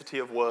intensity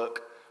of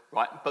work,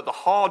 right? But the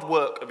hard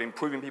work of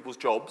improving people's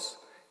jobs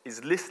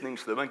is listening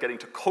to them and getting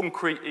to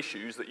concrete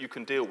issues that you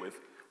can deal with.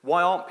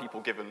 Why aren't people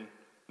given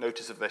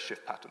notice of their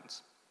shift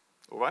patterns,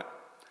 all right?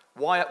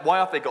 Why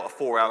have they got a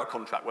 4-hour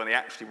contract when they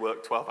actually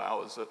work 12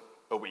 hours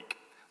a week?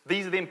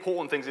 These are the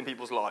important things in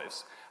people's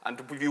lives. And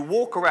if you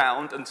walk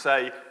around and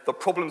say, the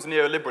problem's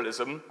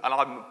neoliberalism, and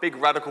I'm a big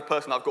radical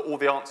person, I've got all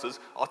the answers,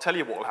 I'll tell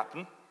you what will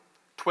happen.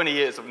 20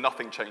 years of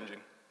nothing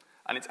changing.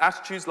 And it's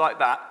attitudes like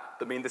that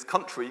that mean this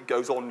country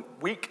goes on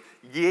week,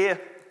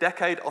 year,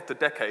 decade after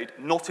decade,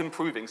 not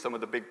improving some of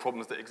the big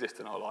problems that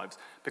exist in our lives.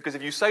 Because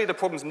if you say the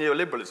problem's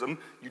neoliberalism,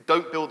 you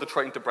don't build the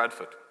train to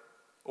Bradford,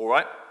 all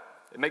right?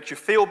 It makes you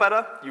feel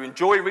better, you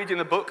enjoy reading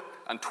the book,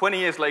 and 20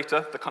 years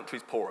later, the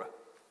country's poorer.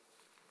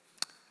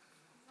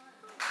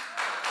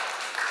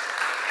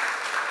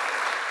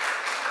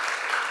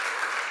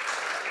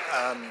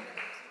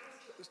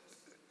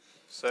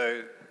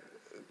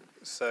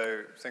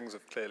 So things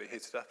have clearly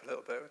heated up a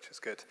little bit, which is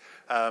good.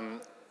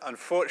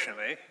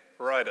 Unfortunately,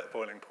 right at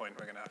boiling point,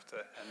 we're going to have to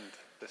end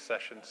this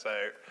session.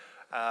 So,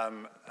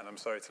 and I'm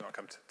sorry to not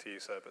come to you,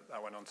 sir, but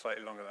that went on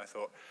slightly longer than I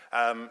thought.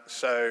 I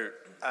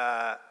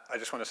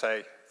just want to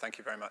say thank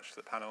you very much to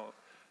the panel.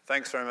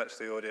 Thanks very much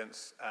to the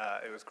audience.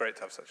 It was great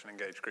to have such an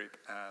engaged group.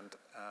 And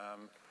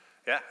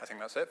yeah, I think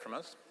that's it from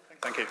us.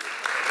 Thank you.